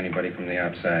I've seen anybody from the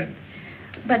outside.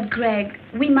 But, Greg,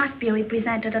 we must be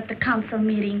represented at the council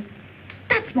meeting.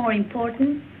 That's more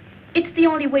important. It's the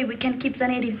only way we can keep the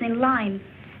natives in line.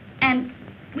 And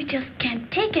we just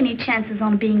can't take any chances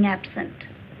on being absent.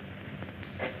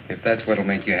 If that's what'll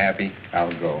make you happy,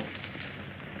 I'll go.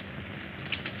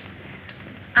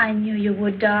 I knew you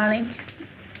would, darling.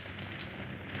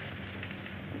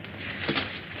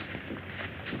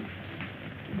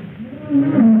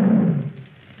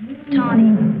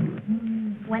 Tony,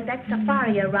 when that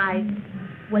safari arrives,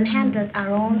 we'll handle it our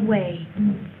own way,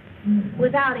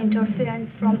 without interference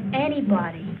from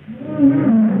anybody.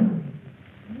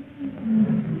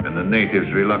 And the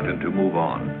natives reluctant to move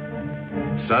on.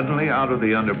 Suddenly, out of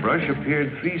the underbrush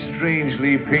appeared 3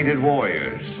 strangely painted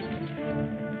warriors.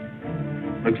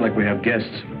 Looks like we have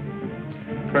guests.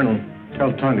 Colonel,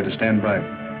 tell Tonga to stand by.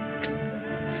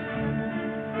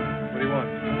 What do you want?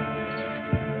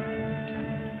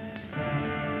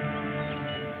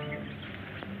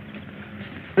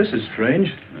 This is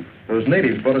strange. Those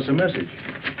natives brought us a message.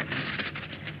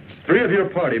 3 of your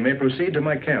party may proceed to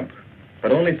my camp,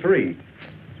 but only 3.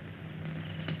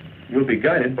 You'll be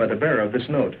guided by the bearer of this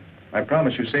note. I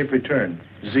promise you safe return.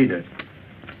 Zita.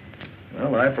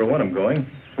 Well, I, for one, am going.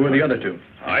 Who are the other 2?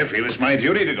 I feel it's my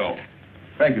duty to go.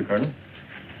 Thank you, Colonel.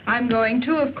 I'm going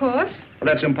too, of course.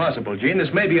 Well, that's impossible, Jean.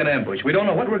 This may be an ambush. We don't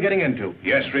know what we're getting into.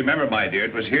 Yes, remember, my dear,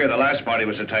 it was here the last party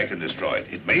was attacked and destroyed.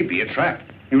 It may be a trap.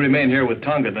 You remain here with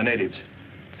Tonga and the natives.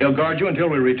 They'll guard you until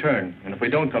we return. And if we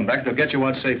don't come back, they'll get you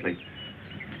out safely.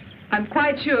 I'm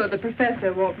quite sure the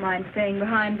professor won't mind staying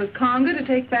behind with Conga to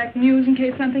take back news in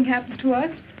case something happens to us.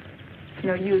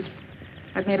 No use.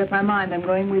 I've made up my mind. I'm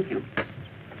going with you.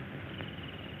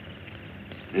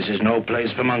 This is no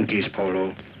place for monkeys,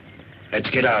 Polo. Let's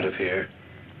get out of here.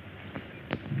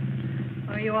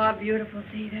 Oh, you are beautiful,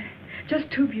 Zita. Just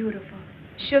too beautiful.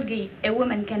 Shuggy, a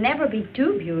woman can never be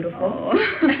too beautiful.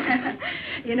 Oh.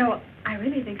 You know, I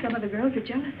really think some of the girls are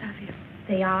jealous of you.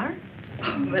 They are?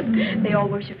 Oh, but they all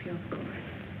worship you, of course.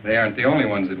 They aren't the only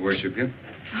ones that worship you.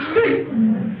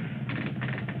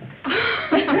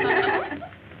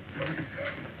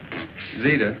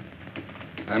 Zita,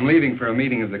 I'm leaving for a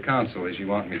meeting of the council as you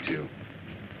want me to.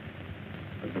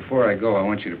 But before I go, I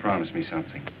want you to promise me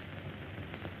something.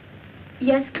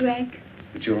 Yes, Greg?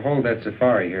 That you'll hold that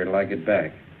safari here till I get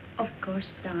back. Of course,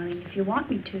 darling, if you want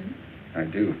me to. I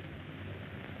do.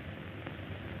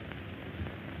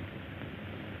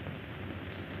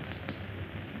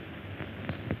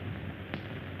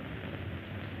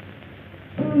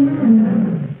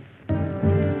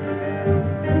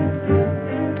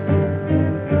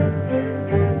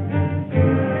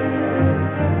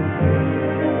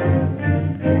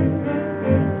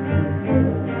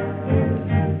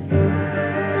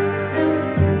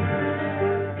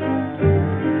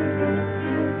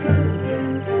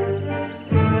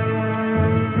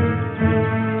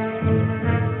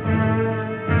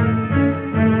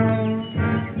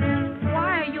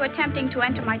 To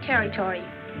enter my territory.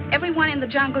 Everyone in the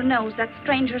jungle knows that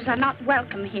strangers are not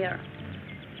welcome here.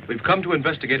 We've come to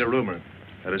investigate a rumor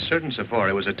that a certain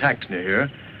safari was attacked near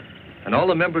here, and all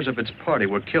the members of its party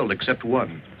were killed except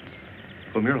one,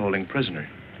 whom you're holding prisoner.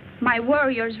 My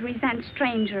warriors resent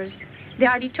strangers. They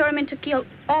are determined to kill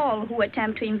all who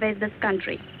attempt to invade this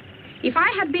country. If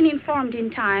I had been informed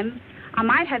in time, I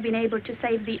might have been able to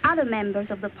save the other members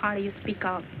of the party you speak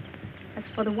of. As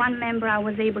for the one member I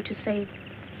was able to save,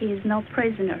 he is no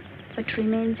prisoner, but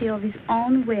remains here of his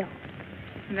own will.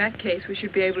 In that case, we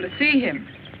should be able to see him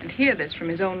and hear this from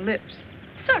his own lips.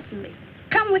 Certainly.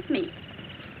 Come with me.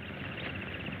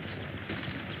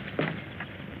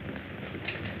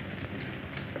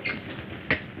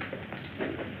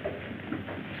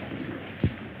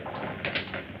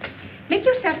 Make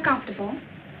yourself comfortable.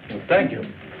 Well, thank you.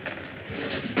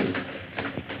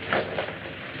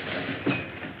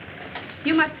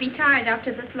 You must be tired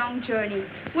after this long journey.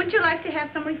 Wouldn't you like to have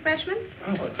some refreshments?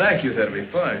 Oh, well, thank you. That'll be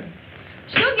fine.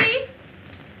 Shuggy!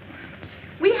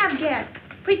 We have guests.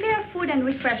 Prepare food and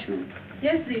refreshments.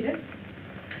 Yes, Zita.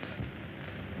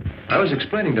 I was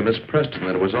explaining to Miss Preston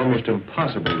that it was almost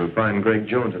impossible to find Greg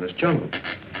Jones in this jungle.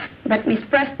 But Miss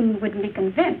Preston wouldn't be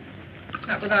convinced.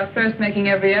 Not without first making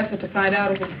every effort to find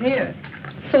out if he's here.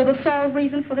 So the sole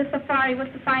reason for this safari was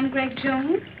to find Greg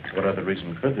Jones? What other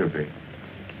reason could there be?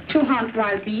 To hunt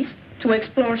wild beasts, to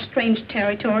explore strange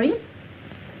territory,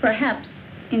 perhaps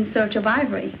in search of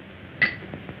ivory.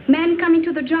 Men come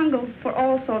into the jungle for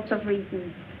all sorts of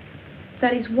reasons.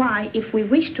 That is why, if we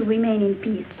wish to remain in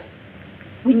peace,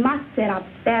 We must set up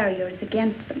barriers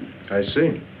against them. I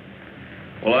see.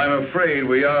 Well, I'm afraid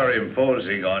we are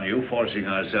imposing on you, forcing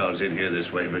ourselves in here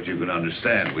this way, but you can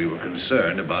understand we were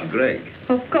concerned about Greg.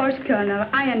 Of course, Colonel,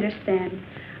 I understand.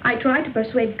 I tried to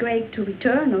persuade Greg to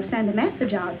return or send a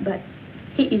message out, but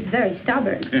he is very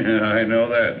stubborn. I know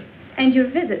that. And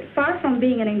your visit, far from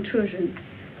being an intrusion,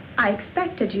 I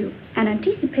expected you and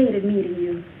anticipated meeting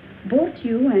you, both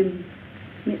you and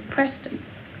Miss Preston.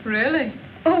 Really?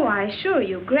 Oh, I assure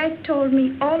you, Greg told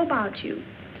me all about you.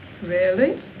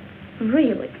 Really?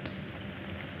 Really.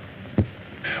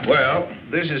 Well,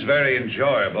 this is very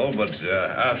enjoyable, but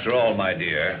after all, my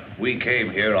dear, we came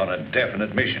here on a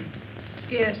definite mission.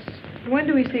 Yes. When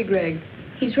do we see Greg?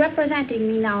 He's representing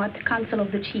me now at the Council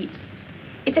of the Chiefs.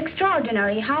 It's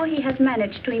extraordinary how he has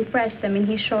managed to impress them in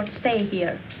his short stay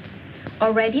here.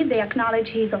 Already they acknowledge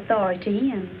his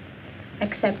authority and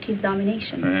accept his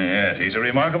domination. Yes, he's a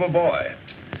remarkable boy.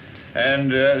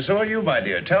 And so are you, my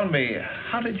dear. Tell me,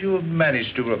 how did you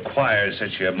manage to acquire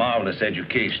such a marvelous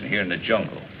education here in the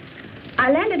jungle?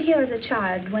 I landed here as a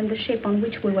child when the ship on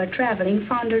which we were traveling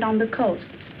foundered on the coast.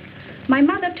 My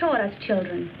mother taught us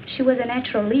children. She was a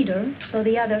natural leader, so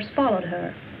the others followed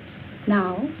her.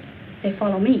 Now, they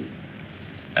follow me.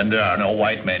 And there are no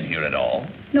white men here at all?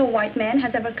 No white man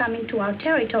has ever come into our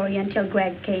territory until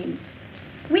Greg came.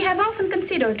 We have often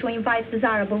considered to invite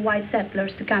desirable white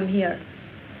settlers to come here,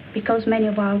 because many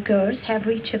of our girls have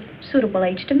reached a suitable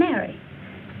age to marry.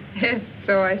 Yes,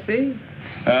 so I see.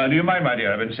 Do you mind, my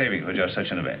dear? I've been saving for just such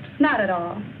an event. Not at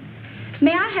all.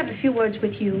 May I have a few words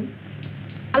with you?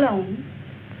 Alone.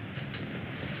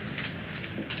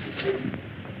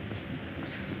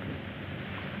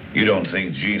 You don't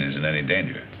think Jean is in any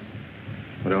danger?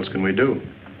 What else can we do?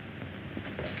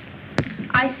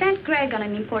 I sent Greg on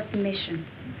an important mission,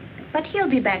 but he'll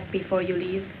be back before you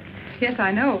leave. Yes,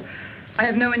 I know. I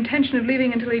have no intention of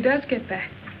leaving until he does get back.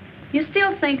 You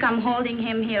still think I'm holding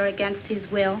him here against his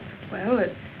will? Well,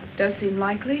 it does seem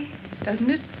likely, doesn't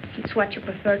it? It's what you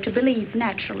prefer to believe,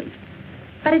 naturally.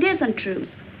 But it isn't true.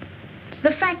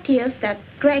 The fact is that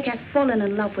Greg has fallen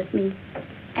in love with me,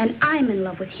 and I'm in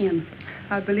love with him.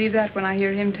 I'll believe that when I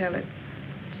hear him tell it.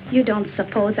 You don't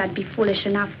suppose I'd be foolish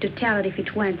enough to tell it if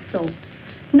it weren't so,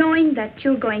 knowing that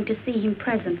you're going to see him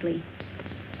presently.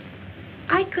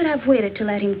 I could have waited to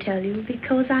let him tell you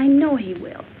because I know he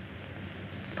will.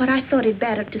 But I thought it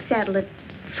better to settle it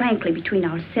frankly between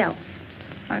ourselves.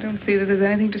 I don't see that there's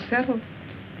anything to settle.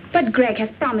 But Greg has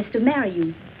promised to marry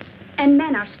you. And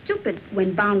men are stupid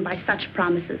when bound by such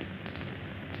promises.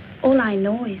 All I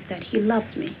know is that he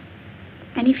loves me.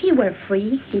 And if he were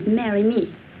free, he'd marry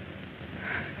me.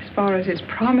 As far as his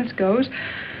promise goes,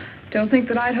 don't think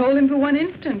that I'd hold him for one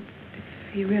instant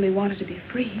if he really wanted to be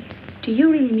free. Do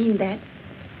you really mean that?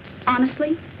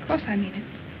 Honestly? Of course I mean it.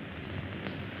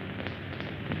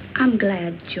 I'm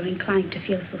glad you're inclined to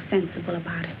feel so sensible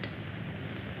about it.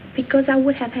 Because I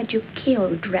would have had you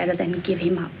killed rather than give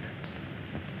him up.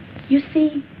 You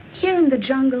see, here in the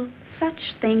jungle, such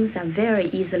things are very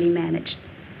easily managed.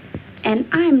 And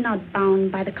I'm not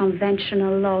bound by the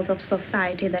conventional laws of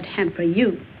society that hamper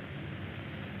you.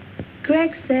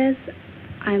 Greg says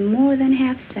I'm more than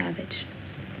half savage.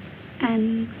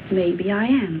 And maybe I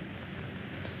am.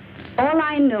 All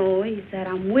I know is that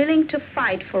I'm willing to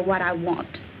fight for what I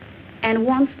want. And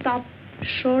won't stop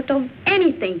short of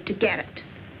anything to get it.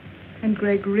 And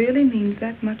Greg really means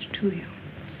that much to you?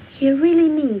 He really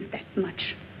means that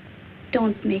much.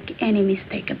 Don't make any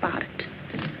mistake about it.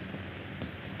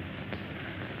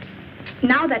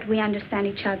 Now that we understand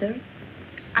each other,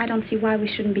 I don't see why we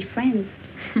shouldn't be friends.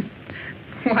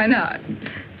 Why not?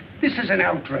 This is an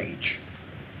outrage.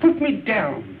 Put me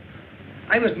down.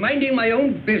 I was minding my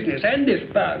own business and this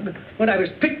bug when I was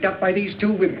picked up by these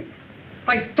two women.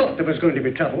 I thought there was going to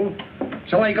be trouble,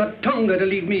 so I got Tonga to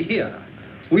leave me here.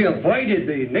 We avoided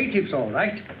the natives all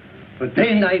right, but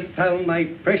then I found my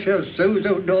precious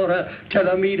Zozodora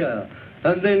Telemida,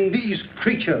 and then these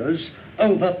creatures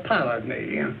overpowered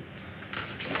me.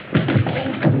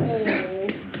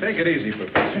 Take it easy,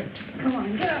 Professor. Come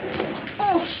on, get up.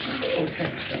 Oh,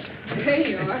 thanks. There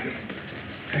you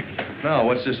are. Now,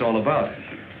 what's this all about?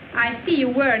 I see you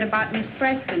worried about Miss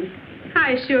Preston.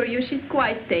 I assure you she's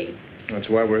quite safe. That's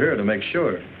why we're here, to make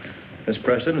sure. Miss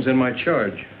Preston is in my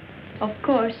charge. Of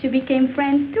course, you became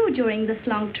friends, too, during this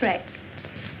long trek.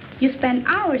 You spent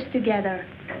hours together.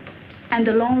 And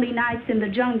the lonely nights in the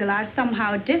jungle are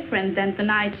somehow different than the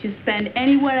nights you spend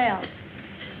anywhere else.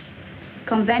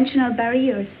 Conventional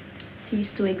barriers cease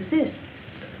to exist.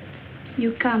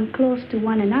 You come close to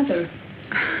one another.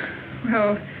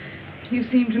 Well, you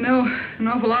seem to know an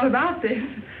awful lot about this.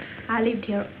 I lived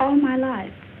here all my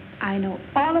life. I know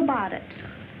all about it.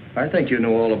 I think you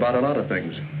know all about a lot of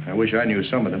things. I wish I knew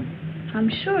some of them. I'm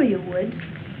sure you would.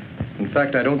 In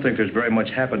fact, I don't think there's very much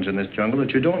happens in this jungle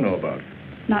that you don't know about.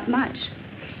 Not much.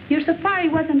 Your safari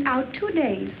wasn't out 2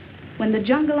 days when the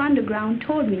jungle underground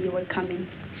told me you were coming.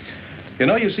 You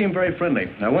know, you seem very friendly.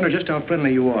 I wonder just how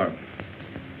friendly you are.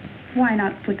 Why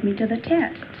not put me to the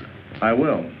test? I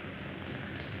will.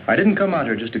 I didn't come out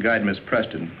here just to guide Miss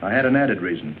Preston. I had an added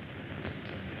reason.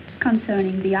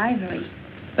 Concerning the ivory.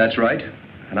 That's right.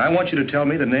 And I want you to tell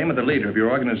me the name of the leader of your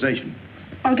organization.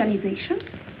 Organization?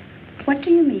 What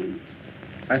do you mean?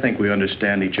 I think we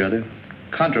understand each other.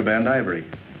 Contraband ivory.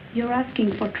 You're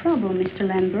asking for trouble, Mr.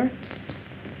 Lambert.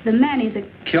 The man is a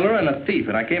killer and a thief,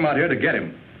 and I came out here to get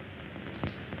him.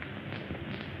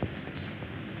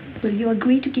 Will you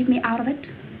agree to keep me out of it?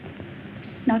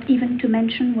 Not even to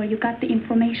mention where you got the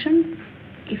information?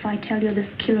 If I tell you this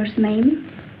killer's name?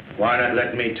 Why not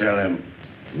let me tell him?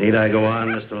 Need I go on,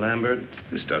 Mr. Lambert?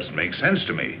 This doesn't make sense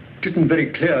to me. Didn't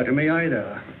very clear to me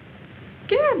either.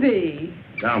 Gabby!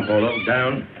 Down, Polo,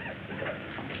 down.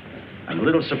 I'm a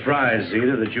little surprised,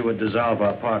 Zita, that you would dissolve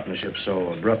our partnership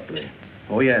so abruptly.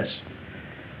 Oh, yes.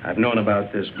 I've known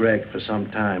about this Greg for some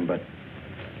time, but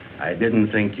I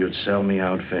didn't think you'd sell me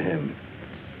out for him.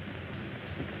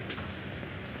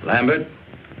 Lambert,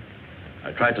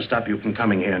 I tried to stop you from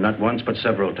coming here, not once, but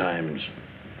several times.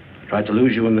 Tried to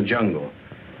lose you in the jungle.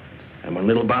 And when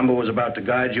Little Bomba was about to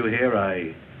guide you here,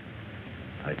 I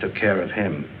took care of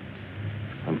him.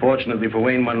 Unfortunately for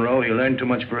Wayne Monroe, he learned too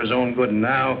much for his own good, and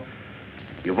now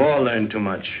you've all learned too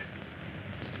much.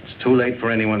 It's too late for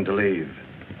anyone to leave.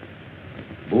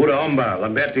 Buda Omba,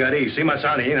 Lamberti Ari,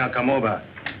 Simasani, Ina Kamoba.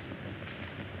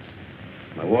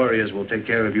 My warriors will take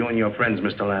care of you and your friends,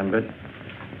 Mr. Lambert.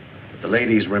 But the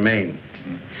ladies remain.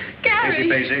 Gary!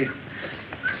 Pacey.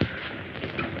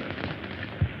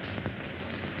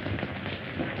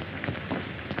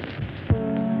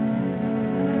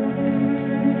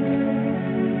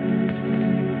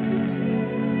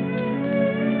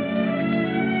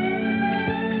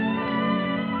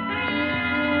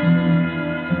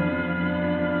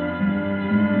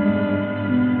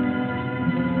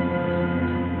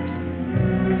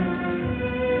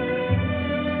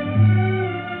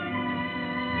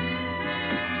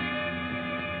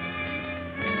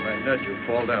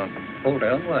 Fall down. Fall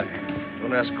down? Why?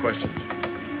 Don't ask questions.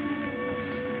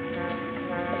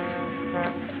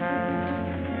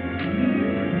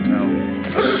 Now.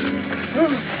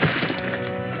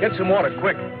 Get some water,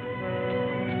 quick.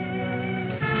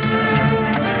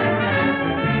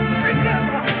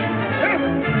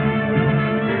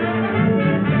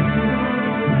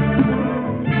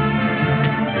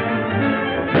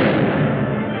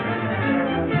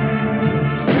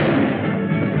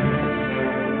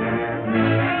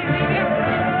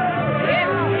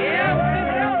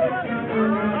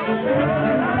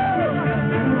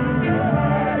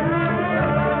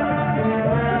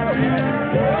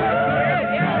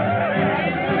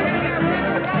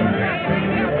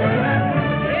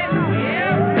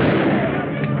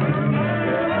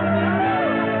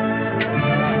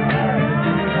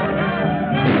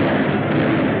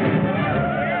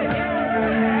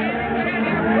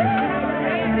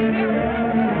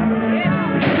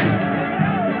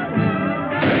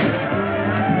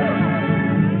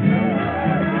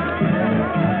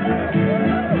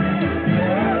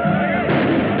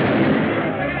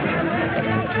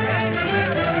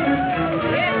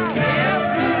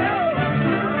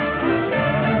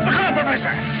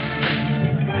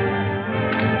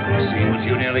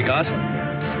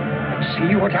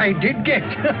 I did get.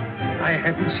 I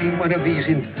haven't seen one of these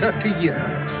in 30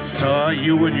 years. So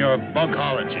you and your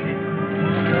bugology.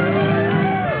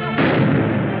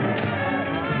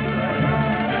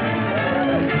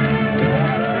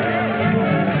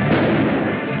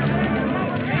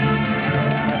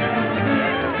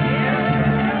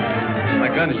 My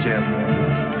gun's jammed.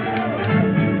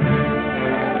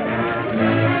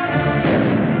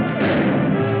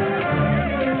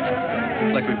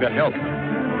 Looks like we've got help.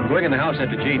 Going in the house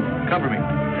after Jean. Cover me. All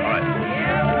right.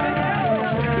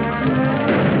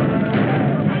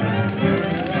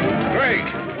 Greg!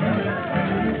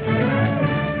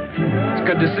 It's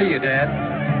good to see you, Dad.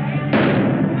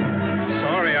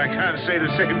 Sorry, I can't say the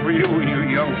same for you,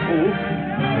 you young fool.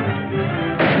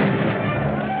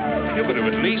 You could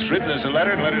have at least written us a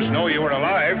letter and let us know you were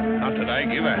alive. Not that I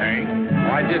give a hang.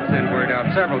 Oh, I did send word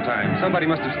out several times. Somebody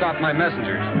must have stopped my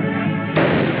messengers.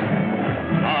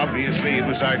 Obviously, it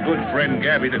was our good friend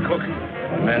Gabby the cook.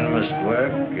 Men must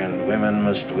work and women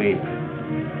must weep.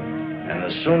 And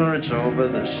the sooner it's over,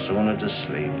 the sooner to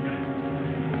sleep.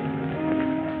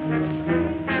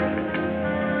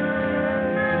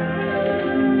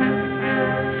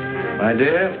 My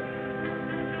dear,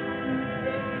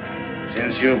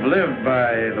 since you've lived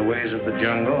by the ways of the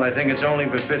jungle, I think it's only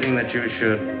befitting that you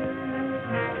should,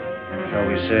 shall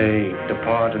we say,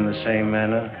 depart in the same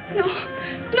manner. No,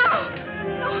 no,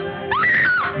 no.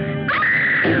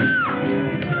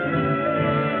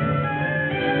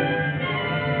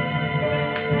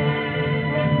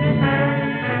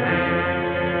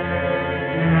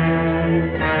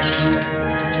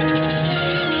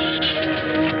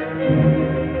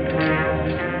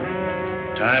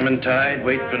 Time and tide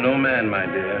wait for no man, my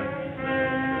dear.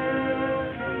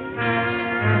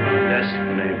 Nor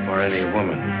destiny for any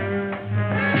woman.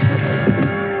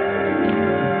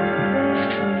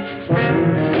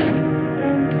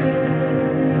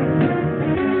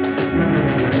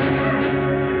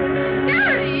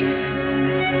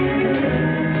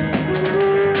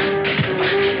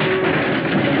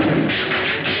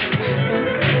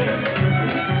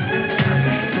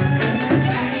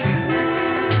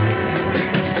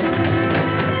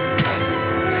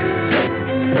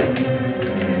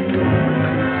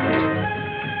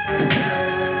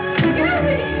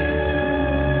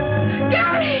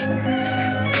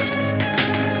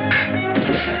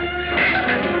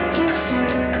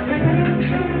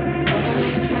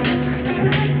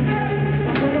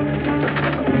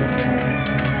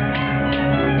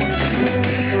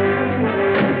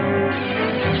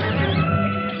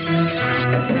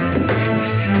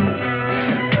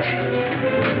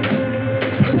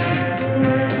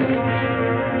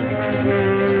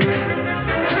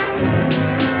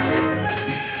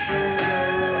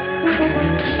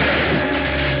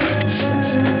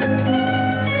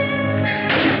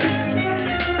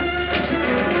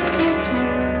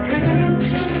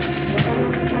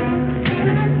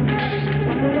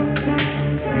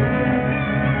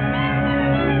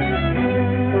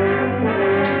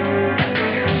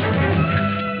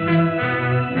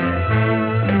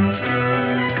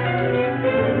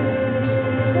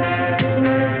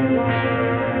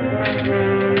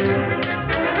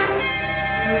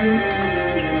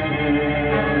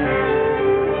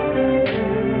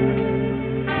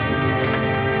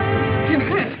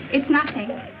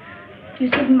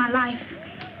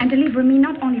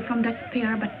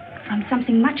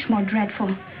 Something much more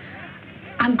dreadful.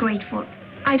 I'm grateful.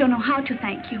 I don't know how to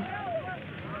thank you. Looks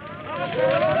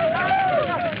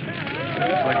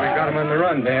like we got him on the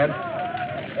run, Dad.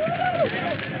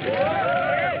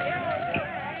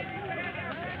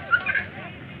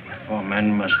 For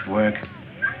men must work,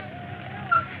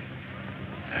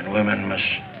 and women must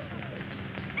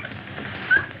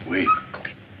weep.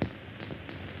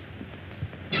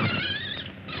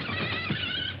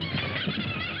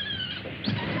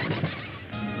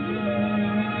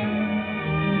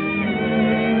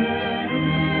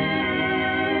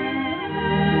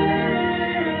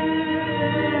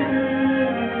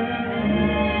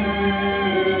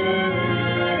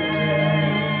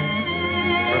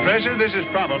 This is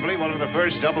probably one of the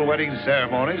first double wedding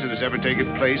ceremonies that has ever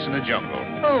taken place in the jungle.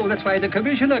 Oh, that's why the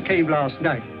commissioner came last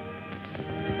night.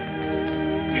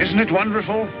 Isn't it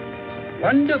wonderful?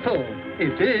 Wonderful.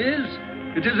 It is.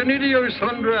 It is an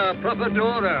Idiosondra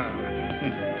Propodora.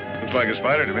 Looks like a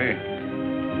spider to me.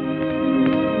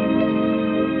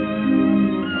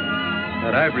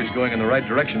 That ivory's going in the right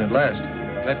direction at last.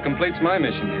 That completes my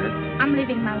mission here. I'm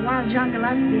leaving my wild jungle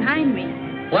life behind me.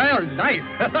 Wild life?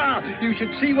 You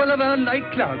should see one of our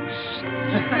nightclubs.